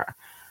remember her.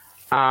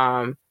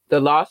 The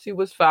lawsuit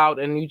was filed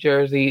in New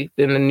Jersey,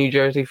 in the New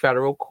Jersey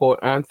Federal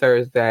Court on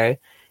Thursday.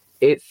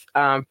 It's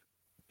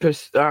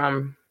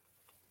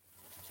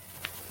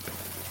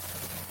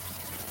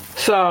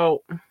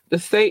so the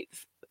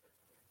states.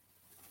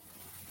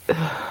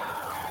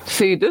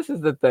 See, this is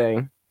the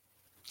thing.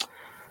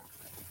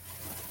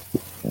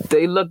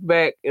 They look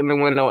back in the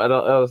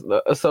window,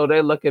 so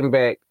they're looking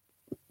back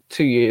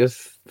 2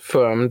 years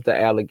from the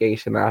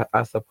allegation,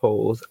 I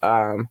suppose,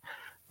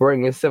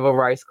 bringing civil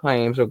rights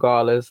claims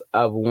regardless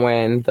of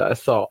when the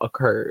assault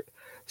occurred.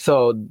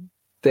 So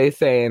they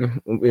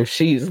saying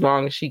as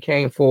long as she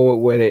came forward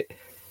with it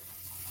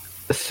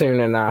soon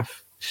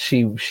enough,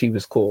 she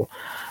was cool.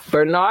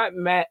 Bernard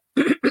met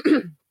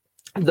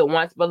the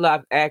once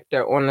beloved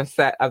actor on the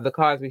set of The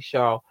Cosby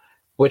Show,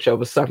 which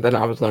was something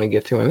I was going to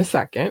get to in a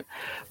second,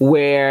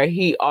 where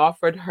he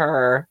offered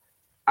her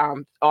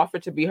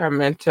offered to be her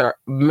mentor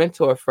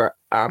for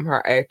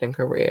her acting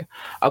career.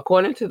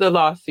 According to the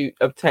lawsuit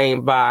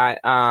obtained by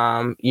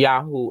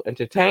Yahoo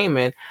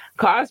Entertainment,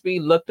 Cosby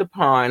looked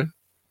upon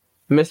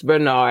Miss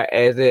Bernard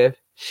as if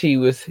she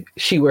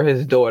were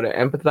his daughter,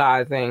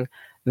 empathizing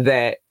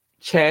that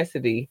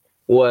chastity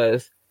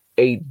was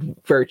a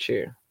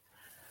virtue,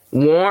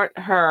 warned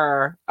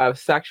her of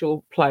the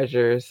sexual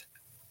pleasures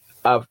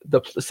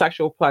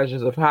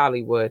of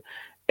Hollywood,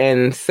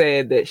 and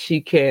said that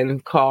she can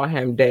call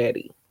him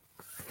daddy.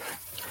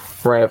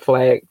 Red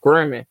flag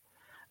grooming.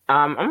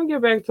 I'm gonna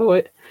get back to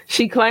it.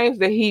 She claims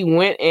that he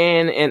went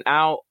in and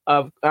out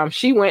of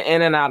she went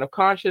in and out of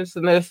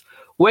consciousness,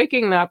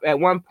 waking up at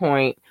one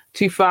point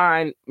to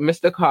find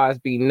Mr.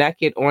 Cosby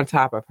naked on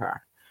top of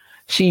her.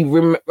 She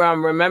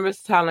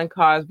remembers telling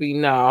Cosby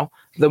no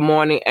the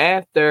morning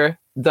after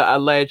the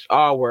alleged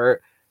R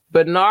word.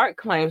 Bernard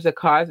claims that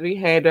Cosby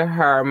handed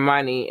her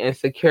money and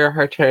secured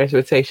her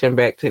transportation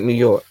back to New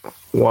York.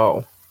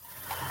 Whoa.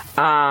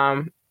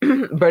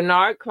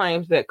 Bernard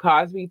claims that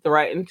Cosby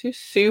threatened to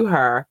sue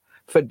her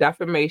for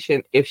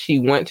defamation if she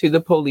went to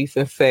the police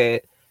and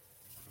said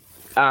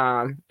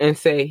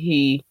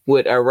he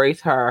would erase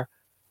her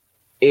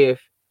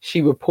if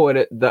she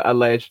reported the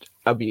alleged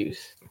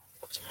abuse.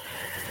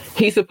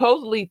 He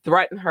supposedly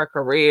threatened her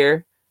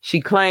career. She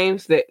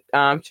claims that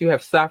to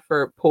have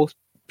suffered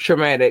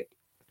post-traumatic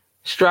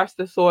stress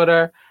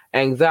disorder,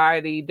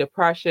 anxiety,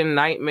 depression,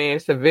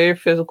 nightmares, severe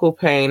physical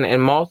pain,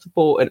 and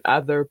multiple and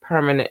other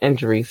permanent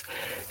injuries.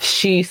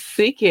 She's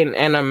seeking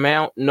an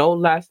amount no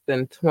less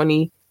than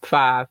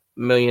 $25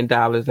 million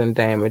in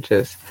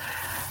damages.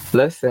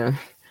 Listen,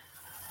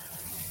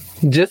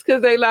 just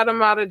because they let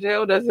him out of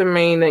jail doesn't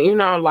mean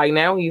that, like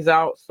now he's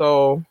out,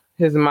 so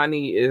his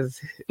money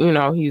is,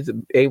 he's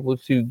able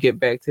to get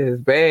back to his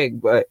bag,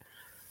 but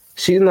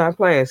she's not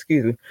playing,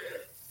 excuse me.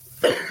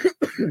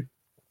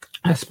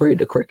 I sprayed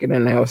the cricket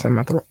in the house in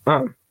my throat.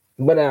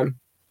 But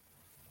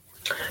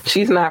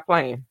she's not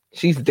playing.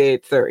 She's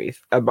dead serious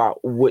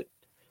about what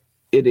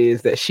it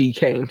is that she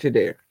came to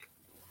do.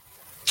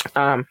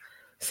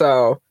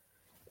 So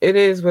it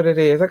is what it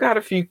is. I got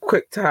a few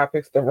quick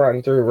topics to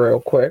run through real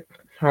quick.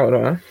 Hold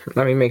on.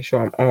 Let me make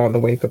sure I'm all the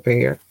way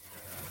prepared.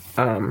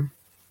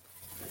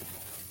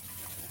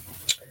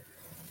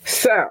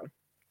 So,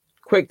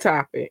 quick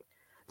topic.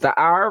 The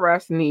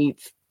IRS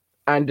needs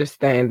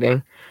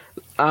understanding.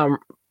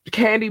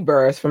 Candy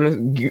Burris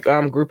from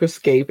the group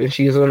Escape, and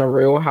she's on the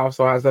Real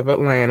Housewives of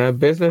Atlanta.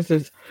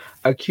 Businesses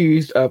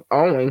accused of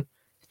owing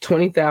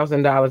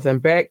 $20,000 in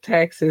back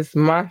taxes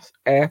months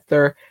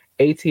after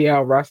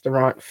ATL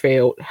restaurant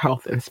failed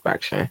health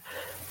inspection.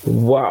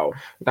 Whoa,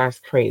 that's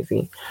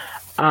crazy.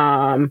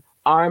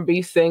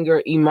 R&B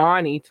singer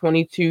Imani,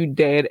 22,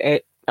 dead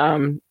at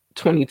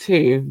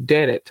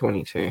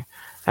 22.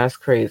 That's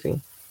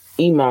crazy.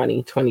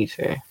 Imani,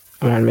 22.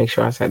 I want to make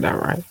sure I said that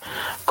right.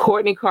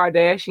 Kourtney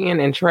Kardashian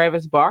and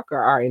Travis Barker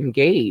are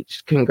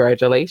engaged.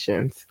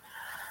 Congratulations.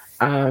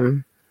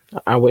 I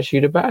wish you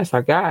the best,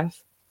 I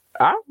guess.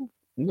 I'm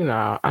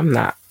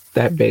not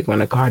that big on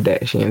the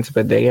Kardashians,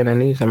 but they in the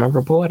news. I'm going to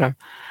report them.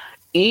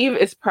 Eve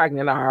is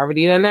pregnant. I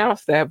already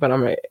announced that, but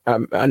I'm going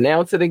to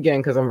announce it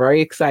again because I'm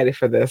very excited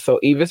for this. So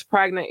Eve is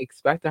pregnant,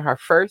 expecting her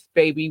first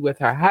baby with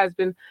her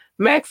husband,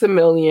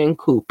 Maximilian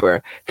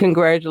Cooper.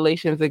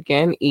 Congratulations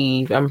again,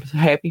 Eve. I'm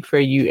happy for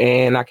you,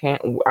 and I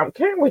can't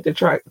wait to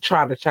try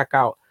to check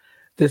out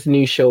this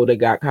new show that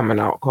got coming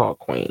out called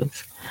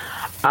Queens.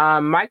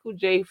 Michael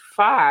J.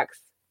 Fox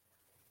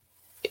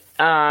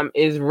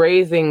is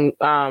raising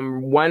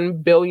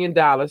 $1 billion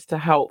to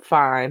help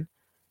find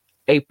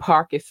a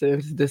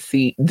Parkinson's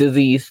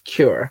disease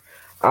cure.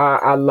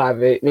 I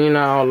love it.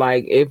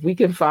 If we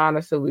can find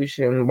a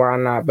solution, why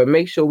not? But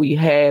make sure we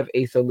have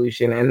a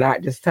solution and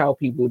not just tell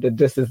people that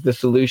this is the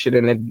solution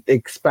and then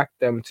expect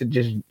them to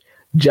just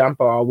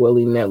jump all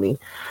willy-nilly.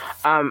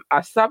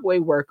 A Subway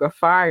worker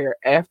fired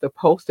after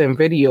posting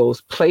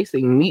videos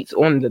placing meats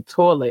on the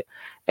toilet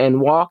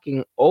and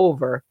walking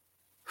over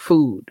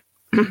food.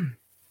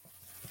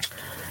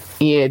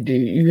 Yeah,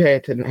 dude, you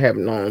had to have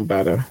known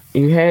better.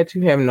 You had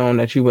to have known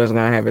that you wasn't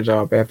gonna have a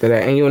job after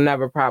that, and you'll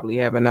never probably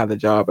have another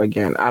job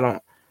again.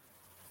 I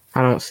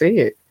don't see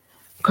it.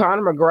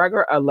 Conor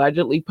McGregor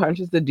allegedly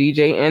punches the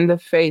DJ in the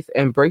face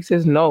and breaks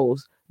his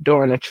nose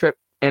during a trip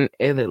in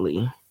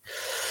Italy.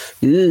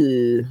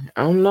 Ew,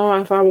 I don't know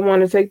if I would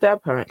want to take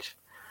that punch.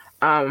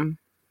 One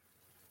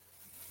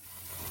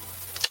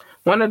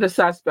of the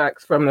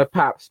suspects from the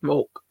Pop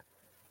Smoke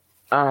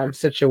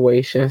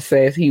situation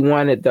says he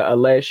wanted the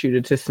alleged shooter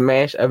to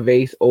smash a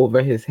vase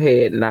over his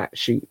head, not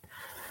shoot.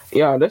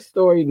 Yo, this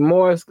story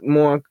more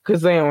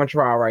because they're on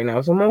trial right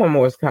now, so more and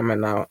more is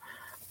coming out.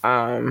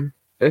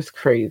 It's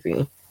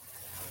crazy.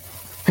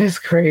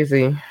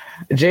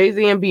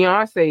 Jay-Z and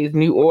Beyonce's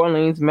New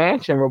Orleans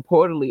mansion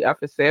reportedly up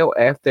for sale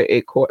after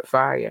it caught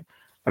fire.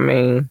 I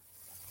mean,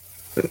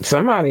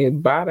 somebody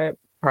buy that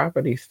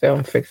property still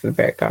and fix it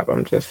back up.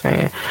 I'm just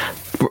saying.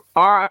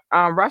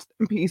 Rest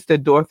in peace to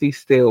Dorothy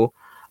Steele.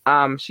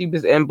 She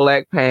was in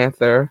Black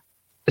Panther.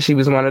 She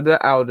was one of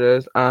the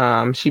elders.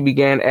 She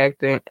began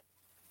acting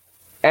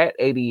at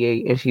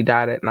 88 and she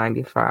died at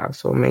 95.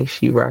 So may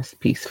she rest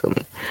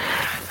peacefully.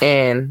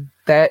 And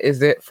that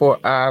is it for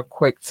our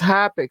quick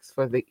topics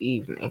for the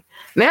evening.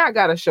 Now I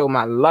got to show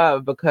my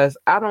love because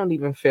I don't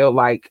even feel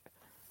like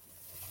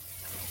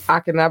I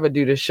can never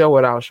do the show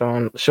without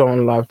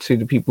showing love to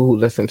the people who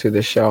listen to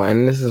the show.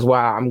 And this is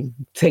why I'm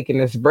taking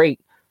this break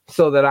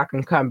so that I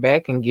can come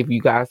back and give you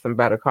guys some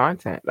better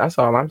content. That's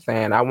all I'm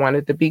saying. I want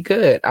it to be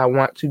good. I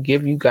want to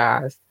give you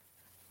guys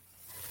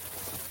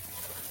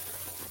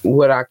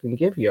what I can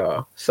give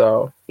y'all.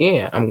 So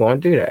yeah, I'm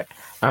going to do that.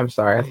 I'm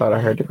sorry, I thought I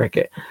heard the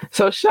cricket.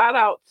 So shout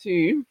out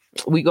to,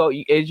 we go,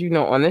 as you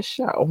know, on this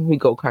show, we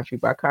go country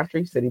by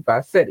country, city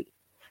by city.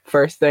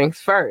 First things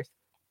first,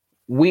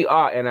 we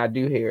are, and I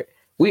do hear it,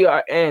 we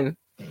are in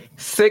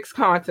 6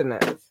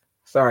 continents.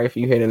 Sorry if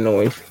you hear the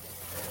noise.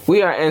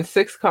 We are in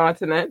 6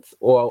 continents.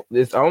 Well,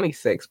 it's only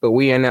 6, but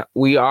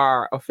we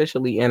are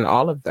officially in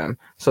all of them.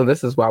 So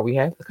this is why we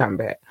have to come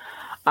back.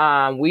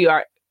 We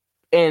are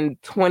in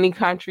 20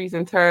 countries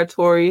and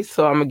territories.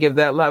 So I'm going to give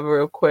that love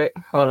real quick.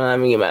 Hold on, let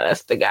me get my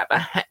list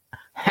together.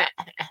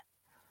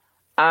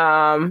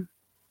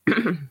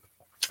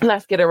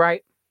 Let's get it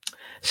right.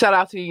 Shout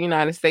out to the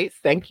United States.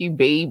 Thank you,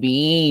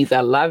 babies.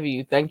 I love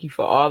you. Thank you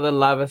for all the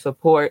love and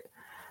support.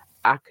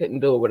 I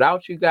couldn't do it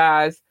without you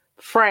guys.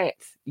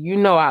 France, you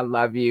know I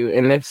love you.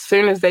 And as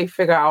soon as they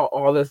figure out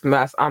all this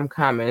mess, I'm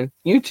coming.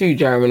 You too,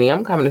 Germany.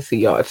 I'm coming to see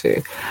y'all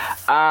too.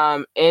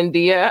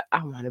 India,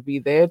 I want to be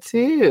there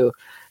too.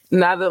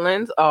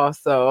 Netherlands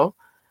also.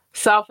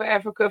 South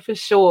Africa for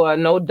sure,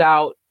 no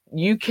doubt.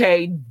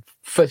 UK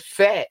for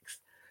facts.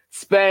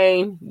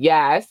 Spain,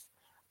 yes.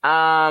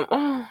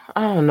 I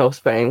don't know,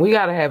 Spain. We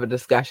got to have a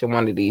discussion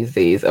one of these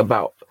days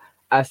about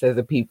us as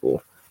a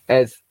people,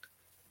 as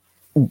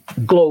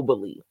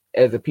globally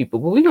as a people.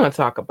 But we're going to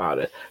talk about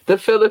it. The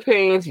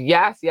Philippines,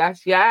 yes,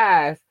 yes,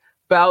 yes.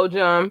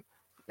 Belgium,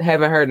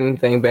 haven't heard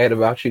anything bad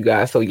about you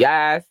guys. So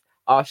yes.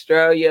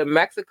 Australia,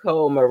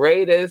 Mexico,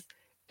 Mauritius,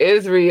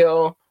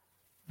 Israel,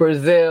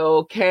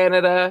 Brazil,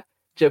 Canada,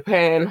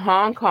 Japan,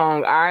 Hong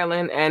Kong,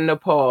 Ireland, and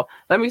Nepal.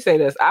 Let me say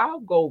this.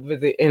 I'll go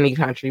visit any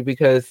country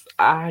because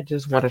I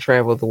just want to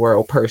travel the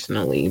world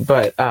personally.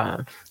 But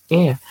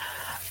yeah,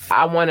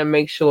 I want to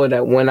make sure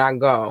that when I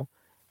go,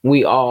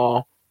 we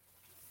all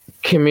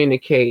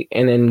communicate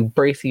and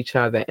embrace each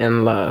other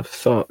in love.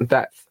 So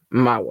that's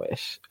my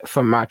wish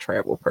for my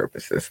travel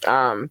purposes.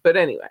 But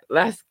anyway,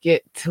 let's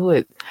get to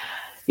it.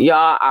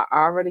 Y'all, I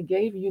already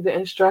gave you the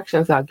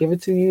instructions. I'll give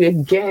it to you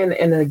again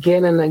and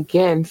again and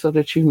again so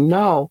that you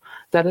know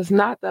that it's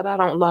not that I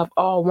don't love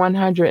all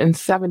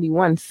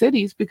 171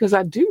 cities, because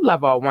I do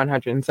love all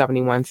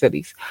 171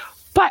 cities.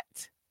 But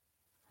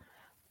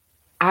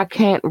I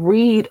can't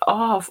read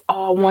off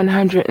all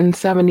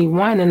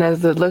 171. And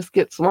as the list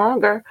gets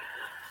longer,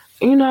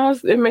 you know,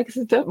 it makes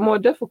it more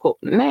difficult.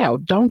 Now,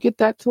 don't get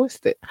that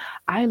twisted.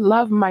 I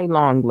love my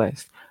long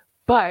list,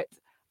 but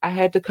I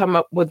had to come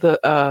up with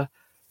a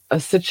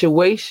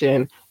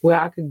situation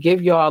where I could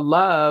give y'all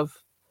love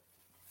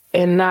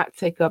and not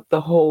take up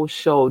the whole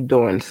show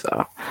doing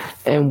so.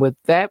 And with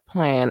that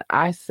plan,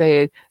 I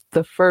said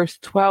the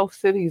first 12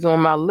 cities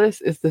on my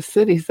list is the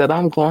cities that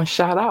I'm going to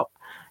shout out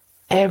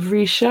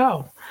every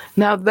show.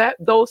 Now that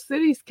those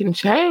cities can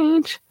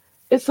change,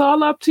 it's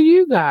all up to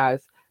you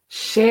guys.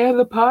 Share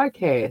the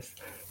podcast,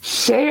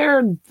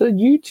 share the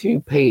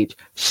YouTube page,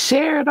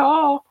 share it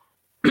all,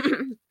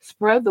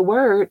 spread the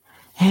word.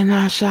 And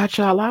I shout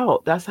y'all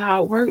out. That's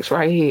how it works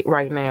right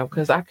now.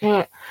 Because I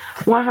can't.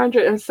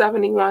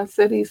 171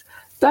 cities.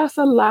 That's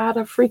a lot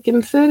of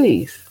freaking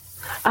cities.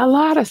 A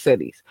lot of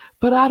cities.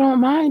 But I don't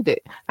mind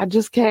it. I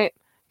just can't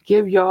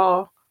give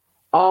y'all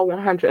all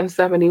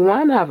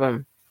 171 of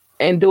them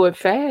and do it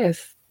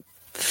fast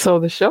so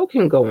the show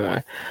can go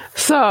on.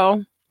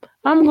 So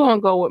I'm going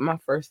to go with my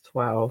first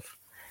 12.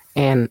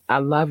 And I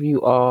love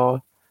you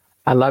all.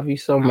 I love you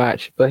so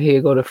much, but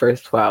here go the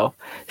first 12.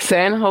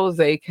 San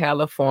Jose,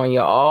 California,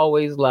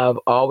 always love,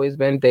 always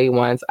been day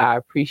ones. I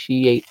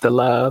appreciate the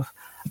love.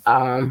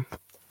 Man,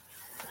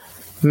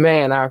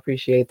 I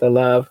appreciate the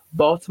love.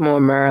 Baltimore,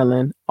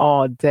 Maryland,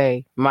 all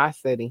day, my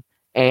city.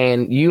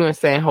 And you in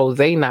San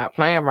Jose not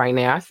playing right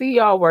now. I see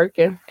y'all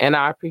working, and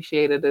I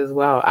appreciate it as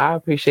well. I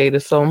appreciate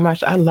it so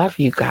much. I love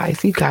you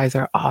guys. You guys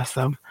are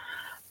awesome.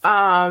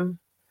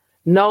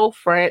 No,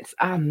 France,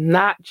 I'm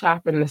not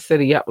chopping the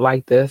city up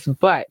like this,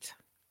 but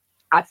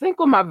I think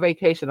on my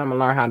vacation, I'm going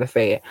to learn how to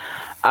say it.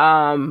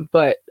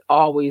 But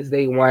always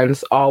day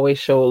ones, always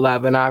show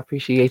love, and I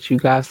appreciate you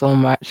guys so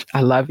much. I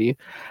love you.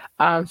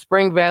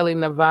 Spring Valley,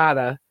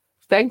 Nevada.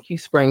 Thank you,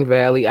 Spring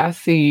Valley. I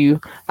see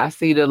you. I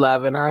see the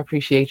love, and I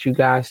appreciate you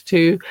guys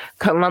too.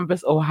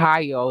 Columbus,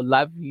 Ohio.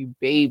 Love you,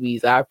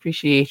 babies. I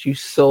appreciate you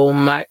so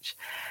much.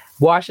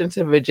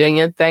 Washington,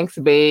 Virginia. Thanks,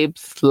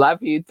 babes.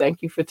 Love you.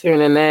 Thank you for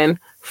tuning in.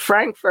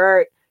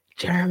 Frankfurt,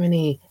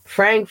 Germany.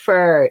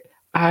 Frankfurt.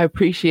 I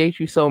appreciate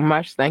you so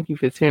much. Thank you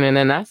for tuning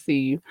in. I see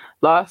you.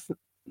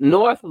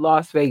 North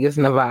Las Vegas,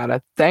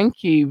 Nevada.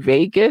 Thank you,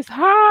 Vegas.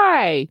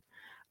 Hi.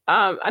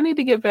 I need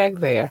to get back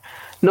there.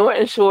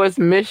 Norton Shores,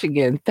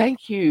 Michigan.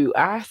 Thank you.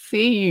 I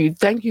see you.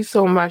 Thank you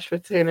so much for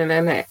tuning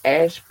in at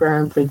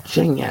Ashburn,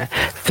 Virginia.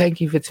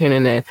 Thank you for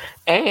tuning in.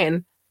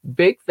 And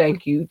big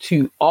thank you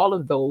to all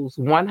of those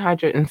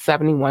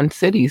 171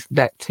 cities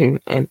that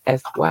tune in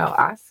as well.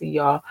 I see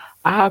y'all.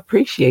 I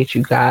appreciate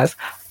you guys.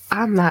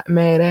 I'm not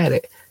mad at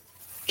it.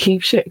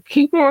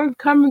 Keep on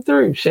coming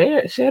through.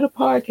 Share the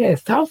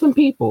podcast. Tell some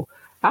people.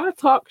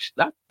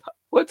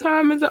 What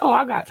time is it? Oh,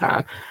 I got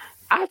time.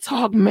 I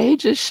talk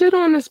major shit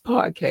on this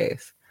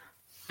podcast.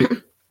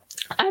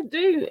 I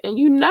do. And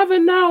you never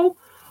know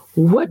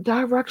what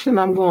direction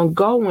I'm going to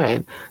go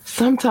in.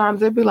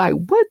 Sometimes they'll be like,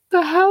 what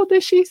the hell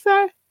did she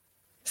say?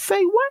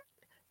 Say what?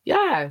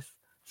 Yes.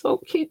 So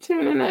keep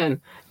tuning in.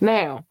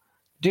 Now,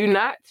 do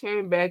not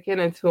tune back in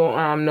until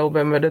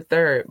November the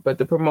 3rd, but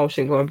the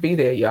promotion going to be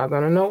there. Y'all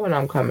going to know when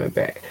I'm coming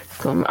back.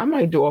 So I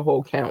might do a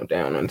whole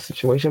countdown on the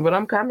situation, but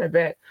I'm coming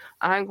back.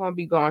 I ain't going to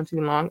be gone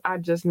too long. I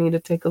just need to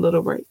take a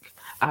little break.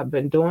 I've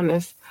been doing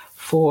this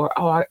for,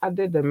 I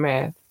did the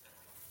math,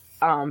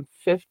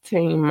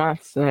 15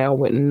 months now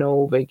with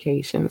no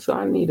vacation. So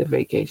I need a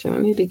vacation. I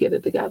need to get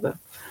it together.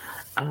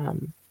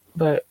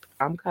 But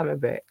I'm coming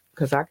back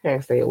because I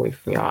can't stay away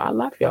from y'all. I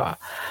love y'all.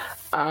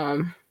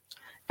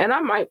 And I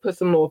might put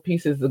some little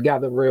pieces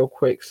together real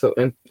quick. So,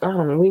 and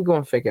we're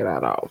going to figure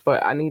that out.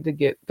 But I need to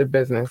get the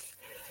business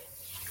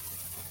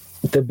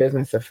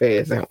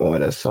affairs in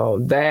order. So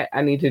that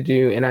I need to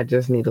do, and I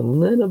just need a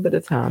little bit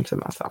of time to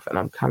myself, and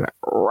I'm coming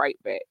right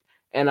back.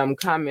 And I'm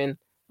coming,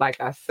 like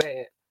I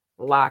said,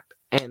 locked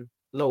and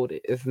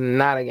loaded. It's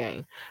not a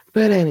game.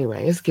 But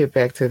anyway, let's get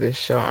back to this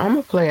show. I'm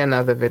gonna play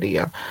another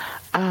video.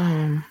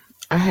 I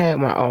had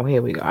my, oh,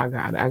 here we go. I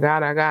got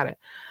it.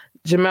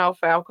 Jamel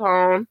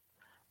Falcone.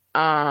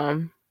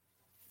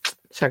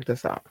 Check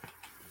this out.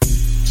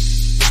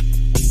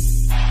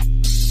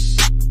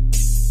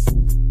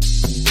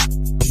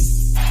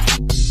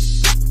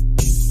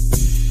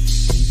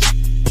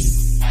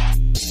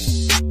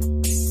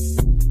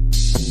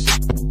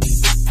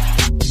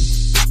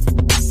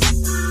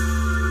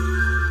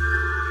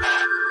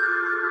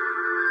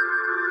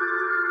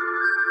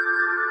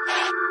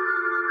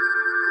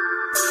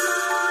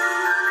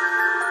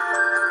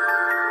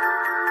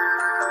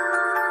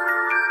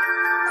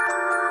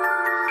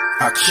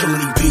 I kill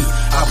any beat,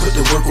 I put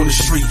the work on the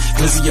street,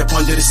 glizzy up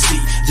under the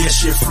seat, yeah,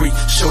 shit free,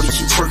 shorty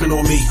keep twerking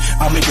on me,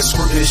 I make it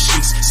squirt in the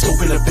sheets,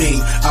 scoping the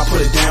beam, I put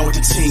it down with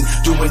the team,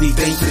 do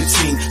anything for the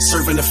team,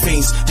 serving the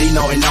fiends, they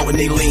knocking out when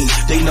they lean,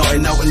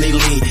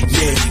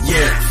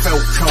 yeah,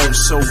 Falcone,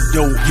 so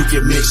yo, you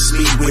can mix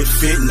me with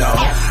fit, no,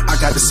 I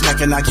got the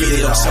smack and I get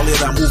it all, sell it,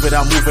 I move it,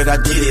 I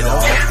did it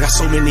all, got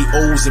so many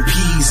O's and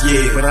P's,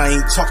 yeah, but I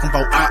ain't talking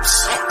about ops,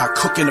 I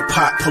cook in the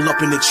pot, pull up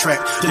in the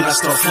track, then I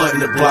start flooding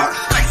the block.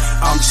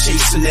 I'm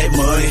chasing that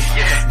money,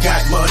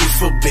 got money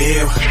for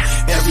bail,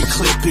 every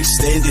clip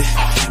extended,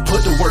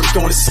 put the work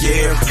on the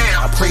scale,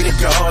 I pray to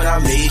God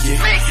I make it,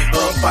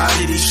 up out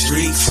of these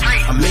streets,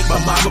 I make my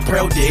mama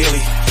proud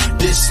daily,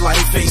 this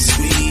life ain't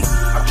sweet,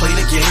 I play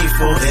the game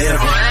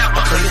forever,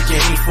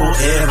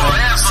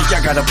 see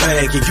I got a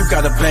bag and you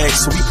got a bag,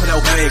 so we put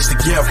our bags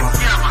together,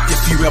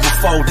 if you ever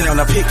fall down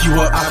I pick you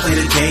up, I play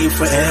the game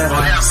forever,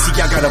 see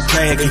I got a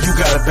bag and you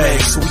got a bag,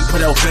 so we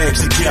put our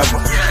bags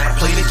together, I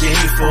play the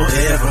game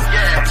forever,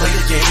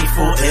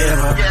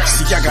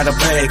 see I got a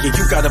bag and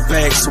you got a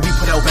bag, so we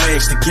put our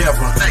bags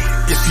together,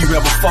 if you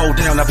ever fall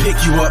down I pick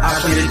you up, I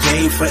play the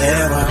game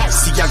forever,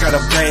 see I got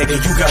a bag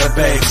and you got a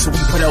bag, so we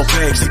put our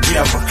bags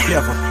together.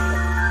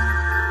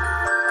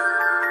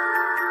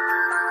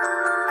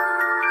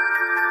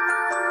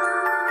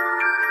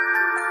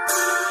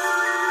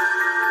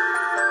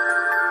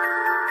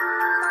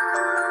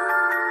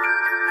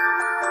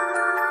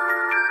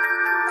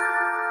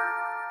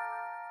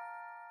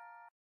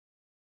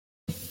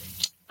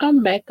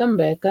 I'm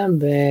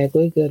back.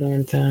 We good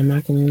on time.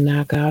 I can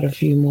knock out a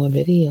few more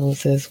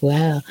videos as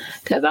well.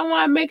 Because I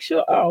want to make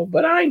sure,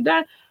 but I ain't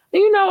done.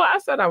 You know what? I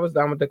said I was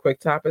done with the quick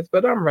topics,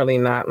 but I'm really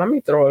not. Let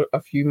me throw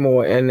a few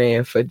more in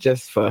there for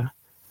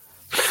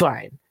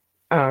fun.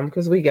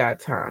 Because we got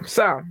time.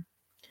 So,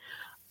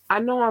 I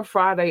know on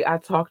Friday I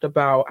talked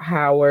about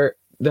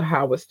the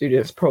Howard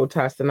students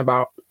protesting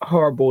about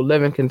horrible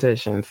living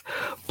conditions,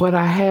 but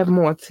I have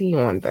more tea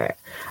on that.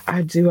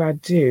 I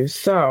do.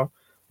 So,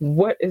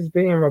 what is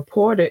being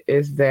reported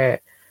is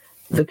that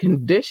the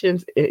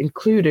conditions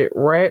included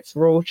rats,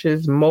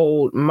 roaches,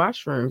 mold,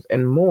 mushrooms,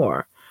 and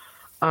more.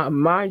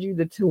 Mind you,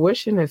 the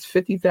tuition is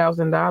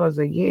 $50,000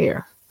 a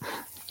year.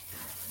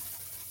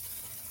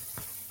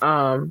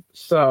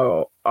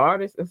 So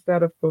artists,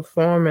 instead of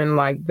performing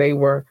like they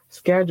were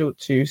scheduled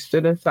to,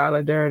 stood in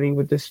solidarity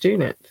with the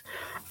students.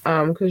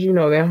 Because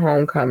they're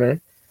homecoming.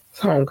 It's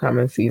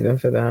homecoming season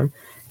for them.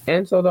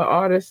 And so the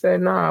artist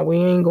said, nah, we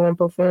ain't gonna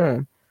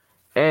perform.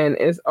 And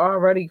it's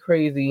already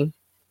crazy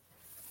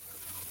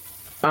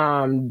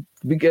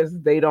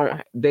because they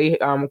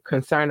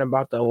concerned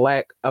about the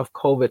lack of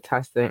COVID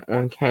testing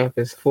on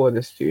campus for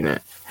the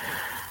students.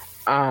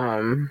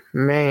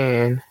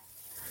 Man.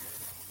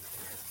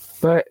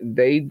 But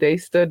they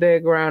stood their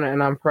ground,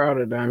 and I'm proud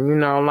of them. You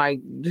know,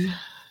 like,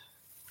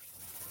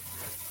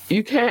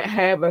 you can't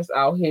have us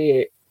out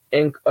here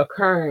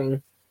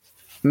occurring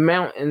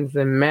mountains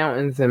and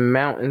mountains and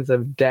mountains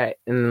of debt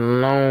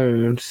and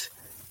loans,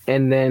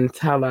 and then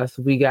tell us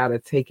we got to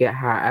take it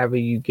however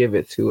you give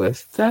it to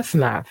us. That's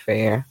not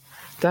fair.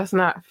 That's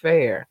not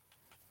fair.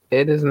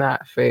 It is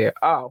not fair.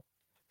 Oh,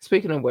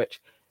 speaking of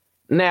which,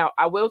 now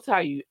I will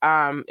tell you,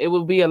 it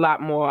will be a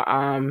lot more,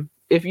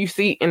 if you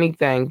see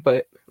anything,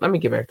 but let me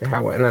get back to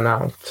Howard and then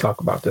I'll talk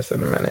about this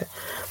in a minute.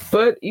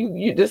 But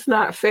you just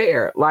not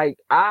fair. Like,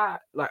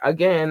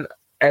 again,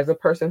 as a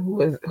person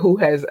who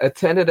has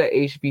attended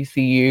a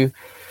HBCU,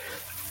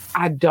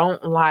 I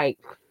don't like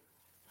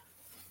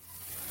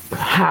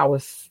how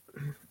it's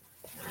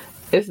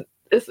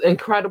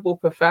incredible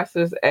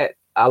professors at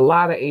a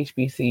lot of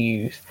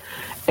HBCUs,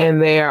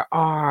 and there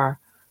are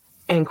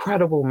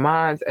incredible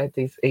minds at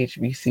these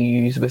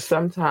HBCUs, but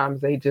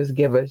sometimes they just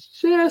give us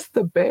just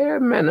the bare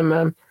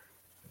minimum,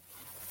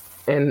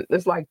 and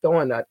it's like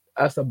throwing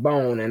us a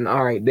bone and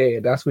all right,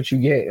 that's what you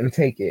get and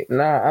take it.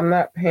 Nah, I'm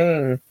not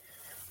paying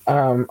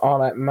all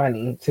that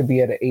money to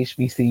be at a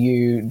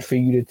HBCU for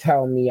you to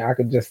tell me I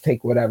could just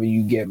take whatever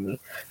you give me.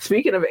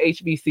 Speaking of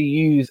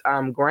HBCUs,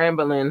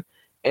 Grambling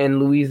in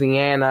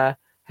Louisiana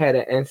had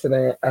an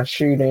incident, a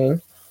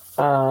shooting.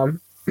 I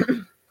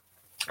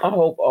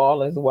hope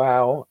all is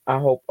well. I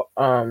hope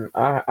I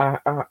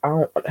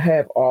don't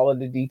have all of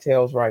the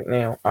details right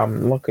now.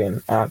 I'm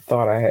looking. I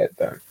thought I had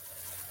them,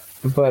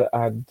 but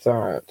I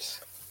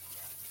don't.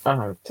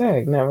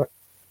 Never.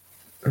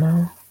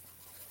 No.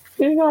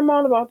 You know, I'm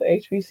all about the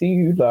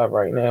HBCU love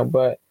right now,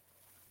 but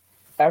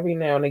every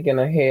now and again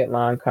a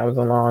headline comes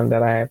along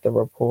that I have to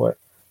report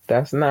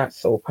that's not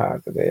so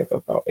positive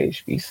about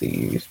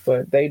HBCUs,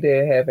 but they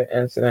did have an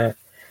incident,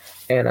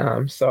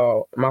 and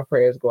so my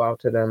prayers go out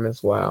to them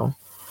as well.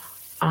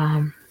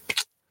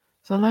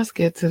 So let's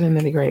get to the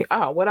nitty-gritty.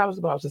 Oh, what I was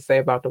about to say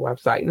about the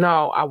website.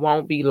 No, I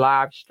won't be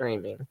live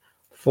streaming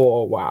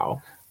for a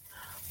while,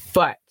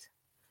 but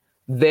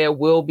there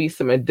will be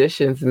some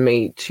additions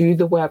made to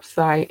the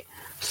website.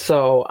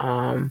 So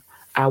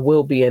I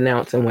will be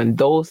announcing when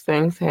those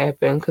things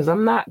happen, because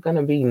I'm not going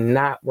to be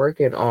not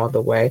working all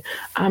the way.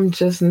 I'm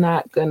just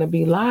not going to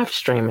be live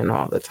streaming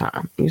all the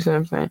time. You see what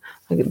I'm saying?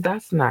 Like,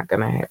 that's not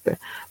going to happen.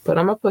 But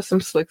I'm going to put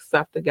some slick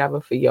stuff together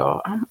for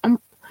y'all. I'm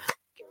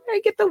ready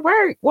to get to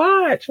work.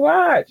 Watch,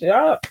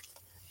 y'all.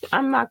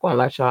 I'm not going to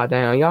let y'all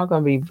down. Y'all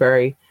going to be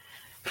very,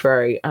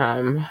 very,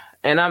 and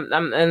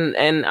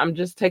I'm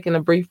just taking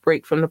a brief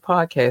break from the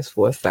podcast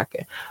for a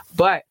second.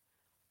 But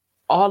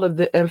all of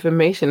the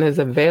information is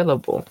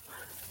available.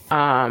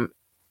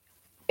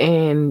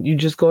 And you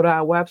just go to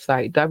our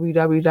website,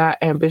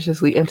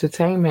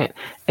 www.ambitiously-entertainment,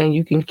 and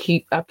you can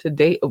keep up to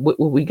date with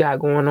what we got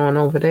going on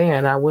over there.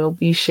 And I will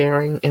be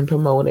sharing and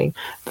promoting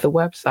the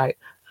website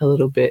a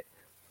little bit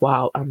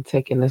while I'm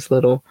taking this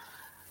little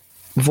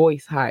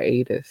voice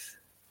hiatus.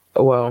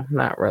 Well,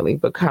 not really,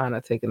 but kind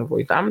of taking a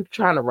voice. I'm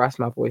trying to rest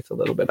my voice a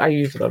little bit. I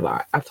use it a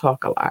lot. I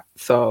talk a lot.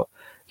 So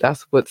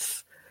that's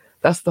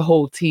the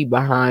whole tea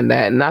behind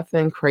that.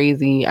 Nothing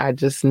crazy. I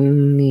just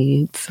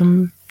need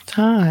some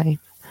time.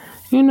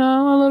 You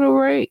know, a little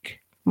break.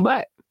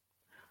 But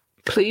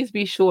please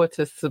be sure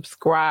to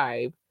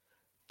subscribe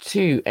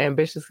to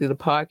Ambitiously the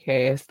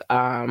Podcast,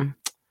 our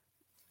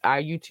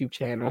YouTube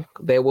channel.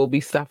 There will be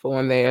stuff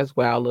on there as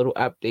well, little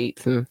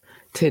updates and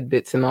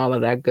tidbits and all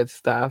of that good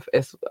stuff.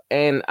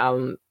 And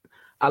a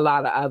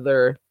lot of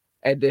other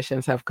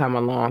additions have come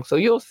along, so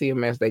you'll see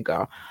them as they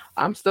go.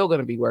 I'm still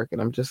going to be working.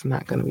 I'm just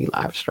not going to be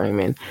live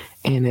streaming,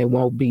 and it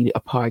won't be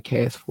a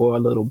podcast for a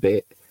little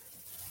bit,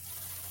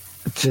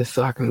 just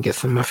so I can get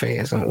some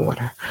affairs in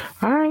order.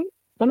 All right,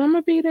 but I'm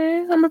gonna be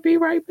there. I'm gonna be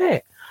right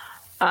back.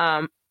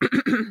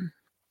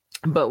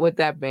 But with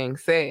that being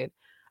said,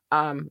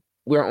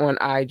 we're on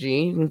IG.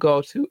 You can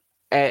go to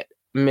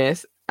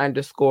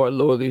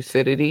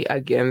 @Miss_Law-Lucidity.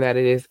 Again, that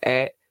it is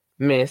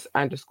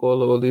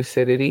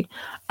 @Miss_Law-Lucidity.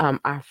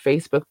 Our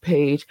Facebook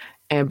page,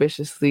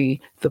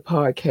 Ambitiously the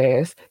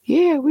Podcast.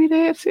 Yeah, we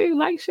there too.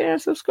 Like, share,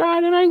 and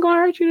subscribe. It ain't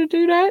gonna hurt you to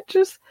do that.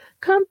 Just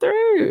come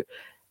through.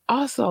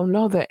 Also,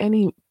 know that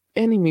any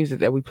music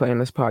that we play in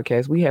this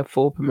podcast, we have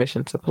full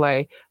permission to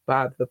play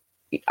by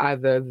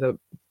either the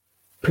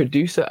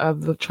producer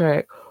of the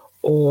track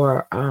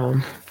or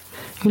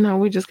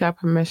we just got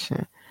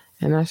permission.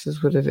 And that's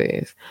just what it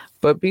is.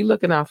 But be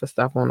looking out for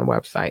stuff on the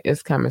website.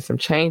 It's coming. Some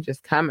change is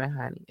coming,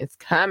 honey. It's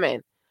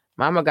coming.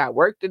 Mama got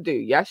work to do.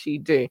 Yes, she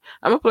do.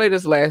 I'm going to play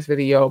this last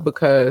video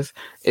because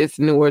it's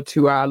newer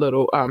to our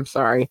little...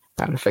 sorry.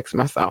 Gotta fix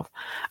myself.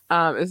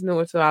 It's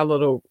newer to our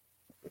little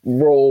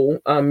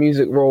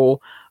music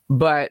role.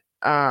 But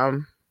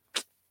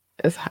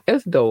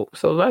it's dope.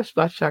 So let's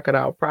check it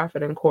out.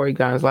 Prophet and Corey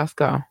Guns. Let's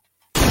go.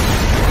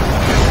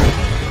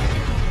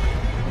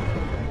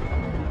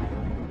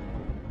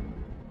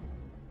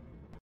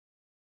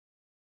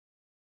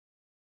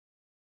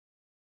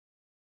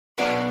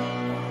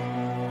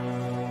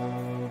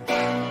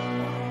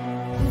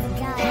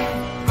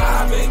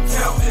 I've been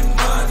counting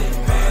money,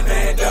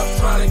 man, up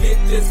trying to get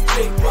this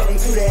paper. How they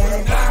do that?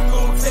 You're not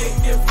gon'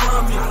 take it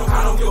from me. I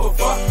don't give a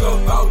fuck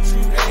about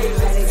you haters.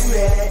 How they do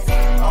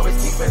that? Always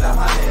keep it 100.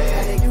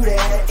 How they do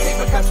that? Ain't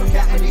because I'm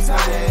counting these How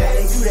they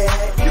hundreds. do that?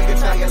 You can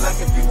try your luck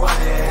if you want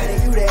How they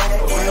it, do that?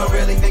 but we don't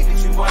really think that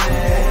you want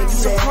it.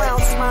 Some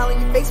clowns smile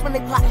in your face when they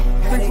plot.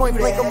 3-point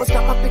blank almost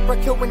got my big bro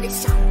killed when they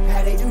shot.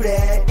 How they do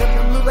that?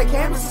 Them look like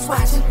cameras is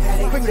watching.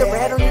 Quick the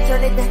rat on you,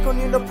 turn they back on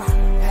you, no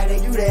problem. How they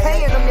do that?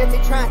 Paying them as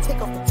they try and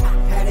take off the top.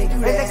 How they do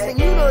And that? next thing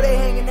you know, they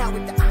hanging out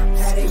with the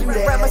ops. How they do Run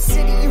that? around my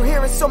city, you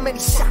hearing so many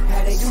shots.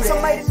 How they do that?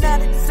 Some might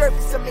not have deserved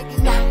it, some maybe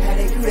not. How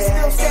they do But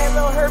that? still sad,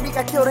 little Herbie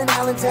got killed in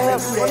Allentown. How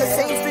they do On the that?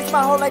 same streets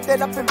my whole life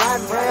that up and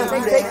riding round. How they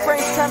do Fake that?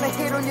 friends trying to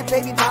hit on your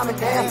baby mom and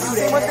dad. do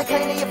They that? want the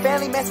clean of your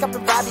family, mask up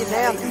and rob you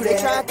now. do They that?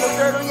 try and throw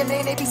dirt on your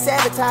name, they be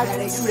sabotaging.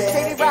 they do that?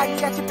 Say they riding,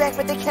 got your back,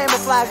 but they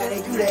camouflaging.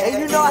 they do that? And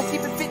you know I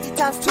keep it 50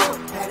 times two.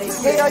 they do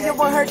Hate all that? you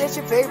want her, that's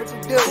your favorite to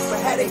do.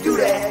 But how they do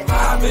that?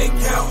 I've been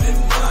counting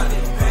money,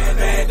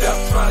 hand up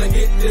trying to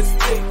get this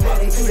paper. How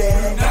they do that?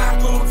 You're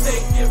not gon'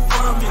 take it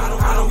from me.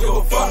 I don't give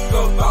a fuck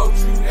about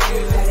you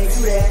haters. How they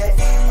do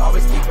that?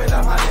 Always keep it 100.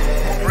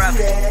 How they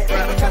do that?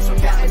 Ain't because I'm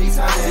counting these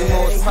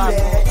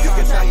hundreds. You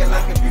can try your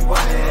luck if you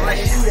want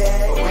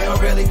it, but we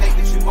don't really think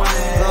that you want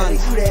it.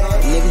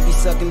 Niggas be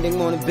sucking dick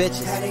more than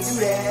bitches. How they do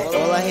that?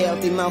 All I hear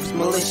out their mouth is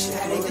malicious.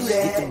 How they do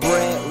Get the that?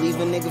 bread, leave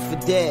a nigga for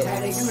How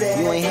dead. they do that?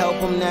 You ain't help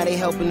them, now they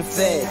helping the How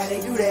feds.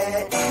 they do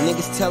that?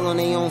 Niggas tell on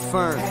they own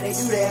firm. How they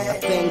do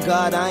that? Thank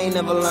God I ain't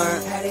never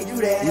learned. How they do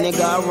that?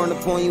 Nigga, I run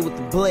up on you with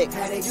the blick.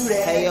 How they do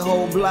that? Hey, your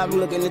whole block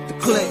looking at the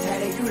clip. How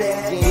they do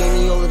that? Gave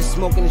me all of the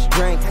smoke and this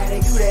drink. How they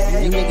do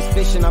that? You niggas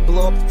fishing, I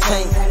blow up the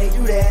tank. How they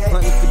do that?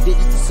 Hunting for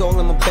digits, it's all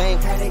in my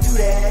bank. How they do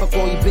that? Fuck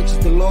all you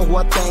bitches, the Lord who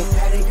I thank.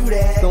 How they do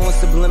that? Throwing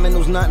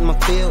subliminals, not in my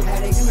field. How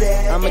they do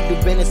that? I'ma do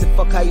business and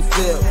fuck how you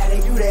feel. How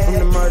they do that? From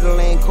the murder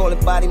lane, call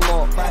it body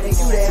mall. To How they do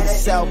the that?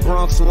 South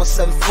Bronx,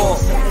 174. How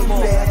they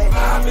do that?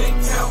 I've been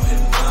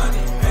counting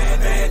money,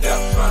 hand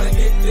up trying to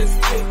get this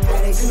paper.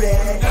 How they do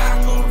that? You're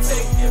not gon'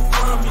 take it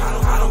from me.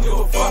 I don't give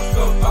a fuck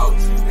about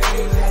you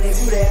haters. How they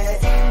do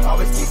that?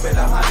 Always keep it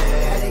 100.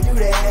 How they do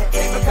that?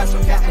 Ain't because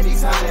I'm counting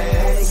these How they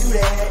hundreds. do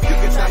that? You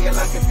can try your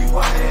luck if you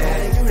want How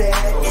they it, do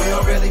that? but we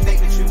don't really think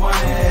that you want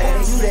How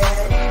they it. do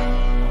that?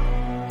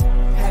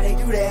 How they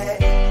do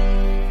that?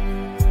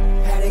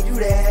 How they do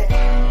that?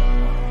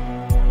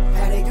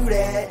 How they do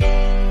that?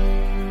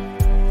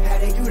 How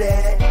they do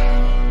that?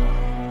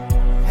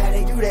 How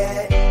they do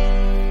that?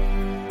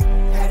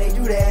 How they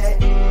do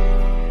that?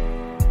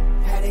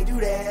 How they do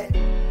that?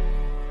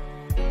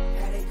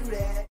 How they do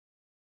that?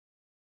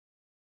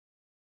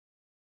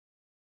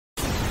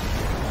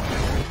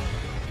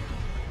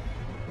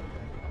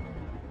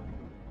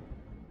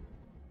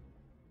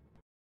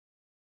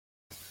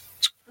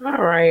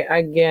 All right.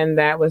 Again,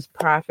 that was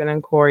Prophet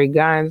and Corey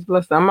Guns.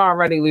 Listen, I'm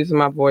already losing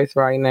my voice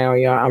right now,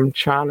 y'all. I'm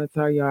trying to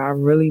tell y'all I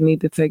really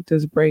need to take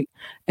this break.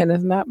 And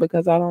it's not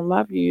because I don't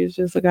love you. It's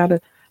just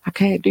I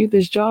can't do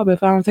this job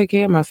if I don't take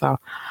care of myself.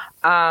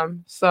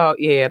 So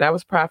yeah, that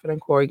was Prophet and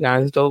Corey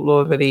Guns. Dope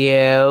little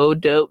video.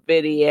 Dope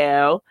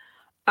video.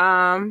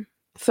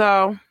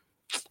 So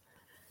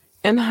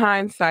in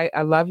hindsight,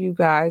 I love you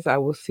guys. I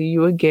will see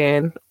you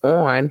again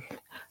on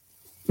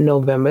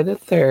November the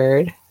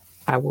 3rd.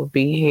 I will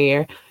be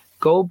here.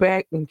 Go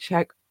back and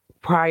check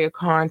prior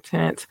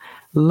content.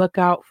 Look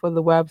out for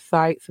the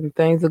website. Some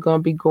things are going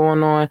to be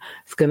going on.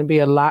 It's going to be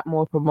a lot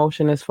more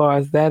promotion as far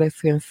as that is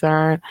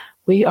concerned.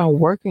 We are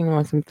working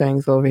on some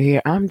things over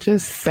here. I'm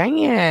just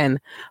saying.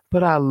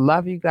 But I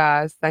love you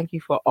guys. Thank you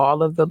for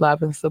all of the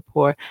love and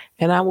support.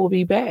 And I will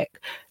be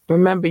back.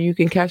 Remember, you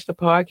can catch the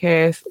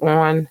podcast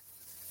on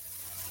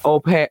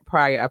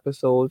prior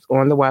episodes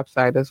on the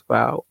website as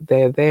well.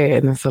 They're there,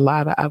 and there's a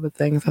lot of other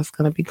things that's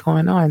going to be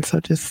going on. So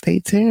just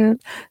stay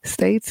tuned.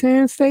 Stay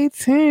tuned. Stay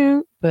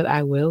tuned. But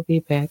I will be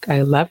back.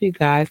 I love you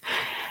guys.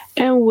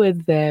 And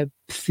with that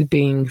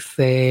being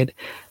said,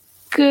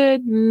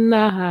 good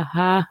night.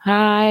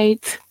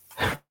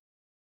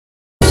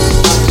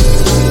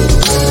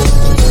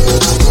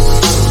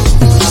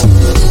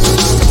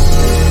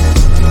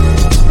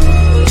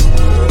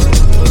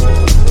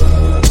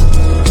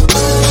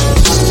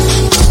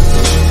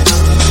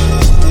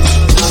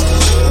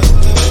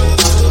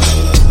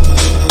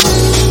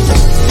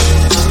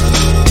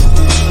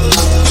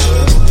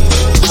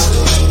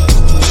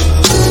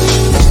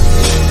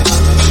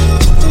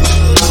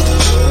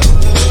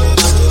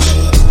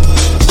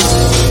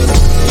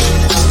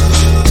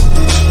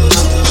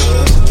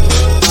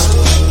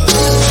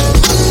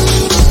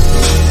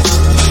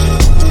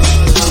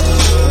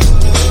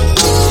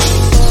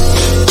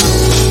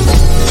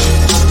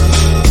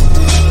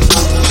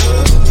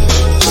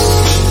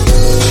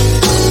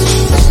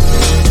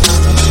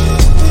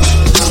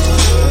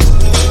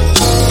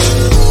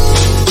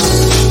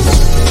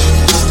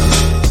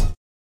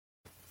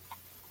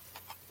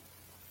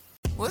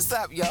 What's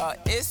up, y'all?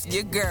 It's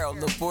your girl,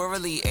 Labora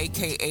Lee,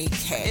 aka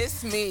K.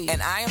 It's me, and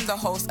I am the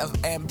host of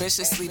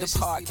Ambitiously the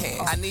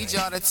Podcast. I need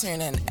y'all to tune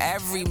in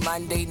every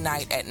Monday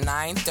night at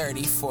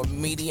 9:30 for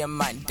Media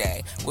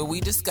Monday, where we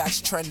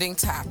discuss trending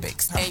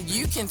topics. And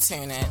you can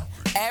tune in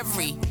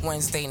every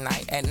Wednesday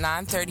night at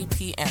 9:30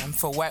 p.m.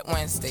 for Wet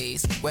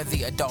Wednesdays, where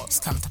the adults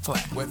come to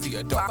play.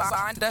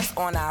 Find us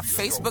on our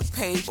Facebook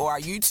page or our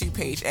YouTube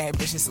page,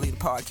 Ambitiously the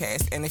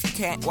Podcast. And if you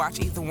can't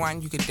watch either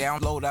one, you can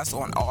download us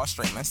on all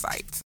streaming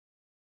sites.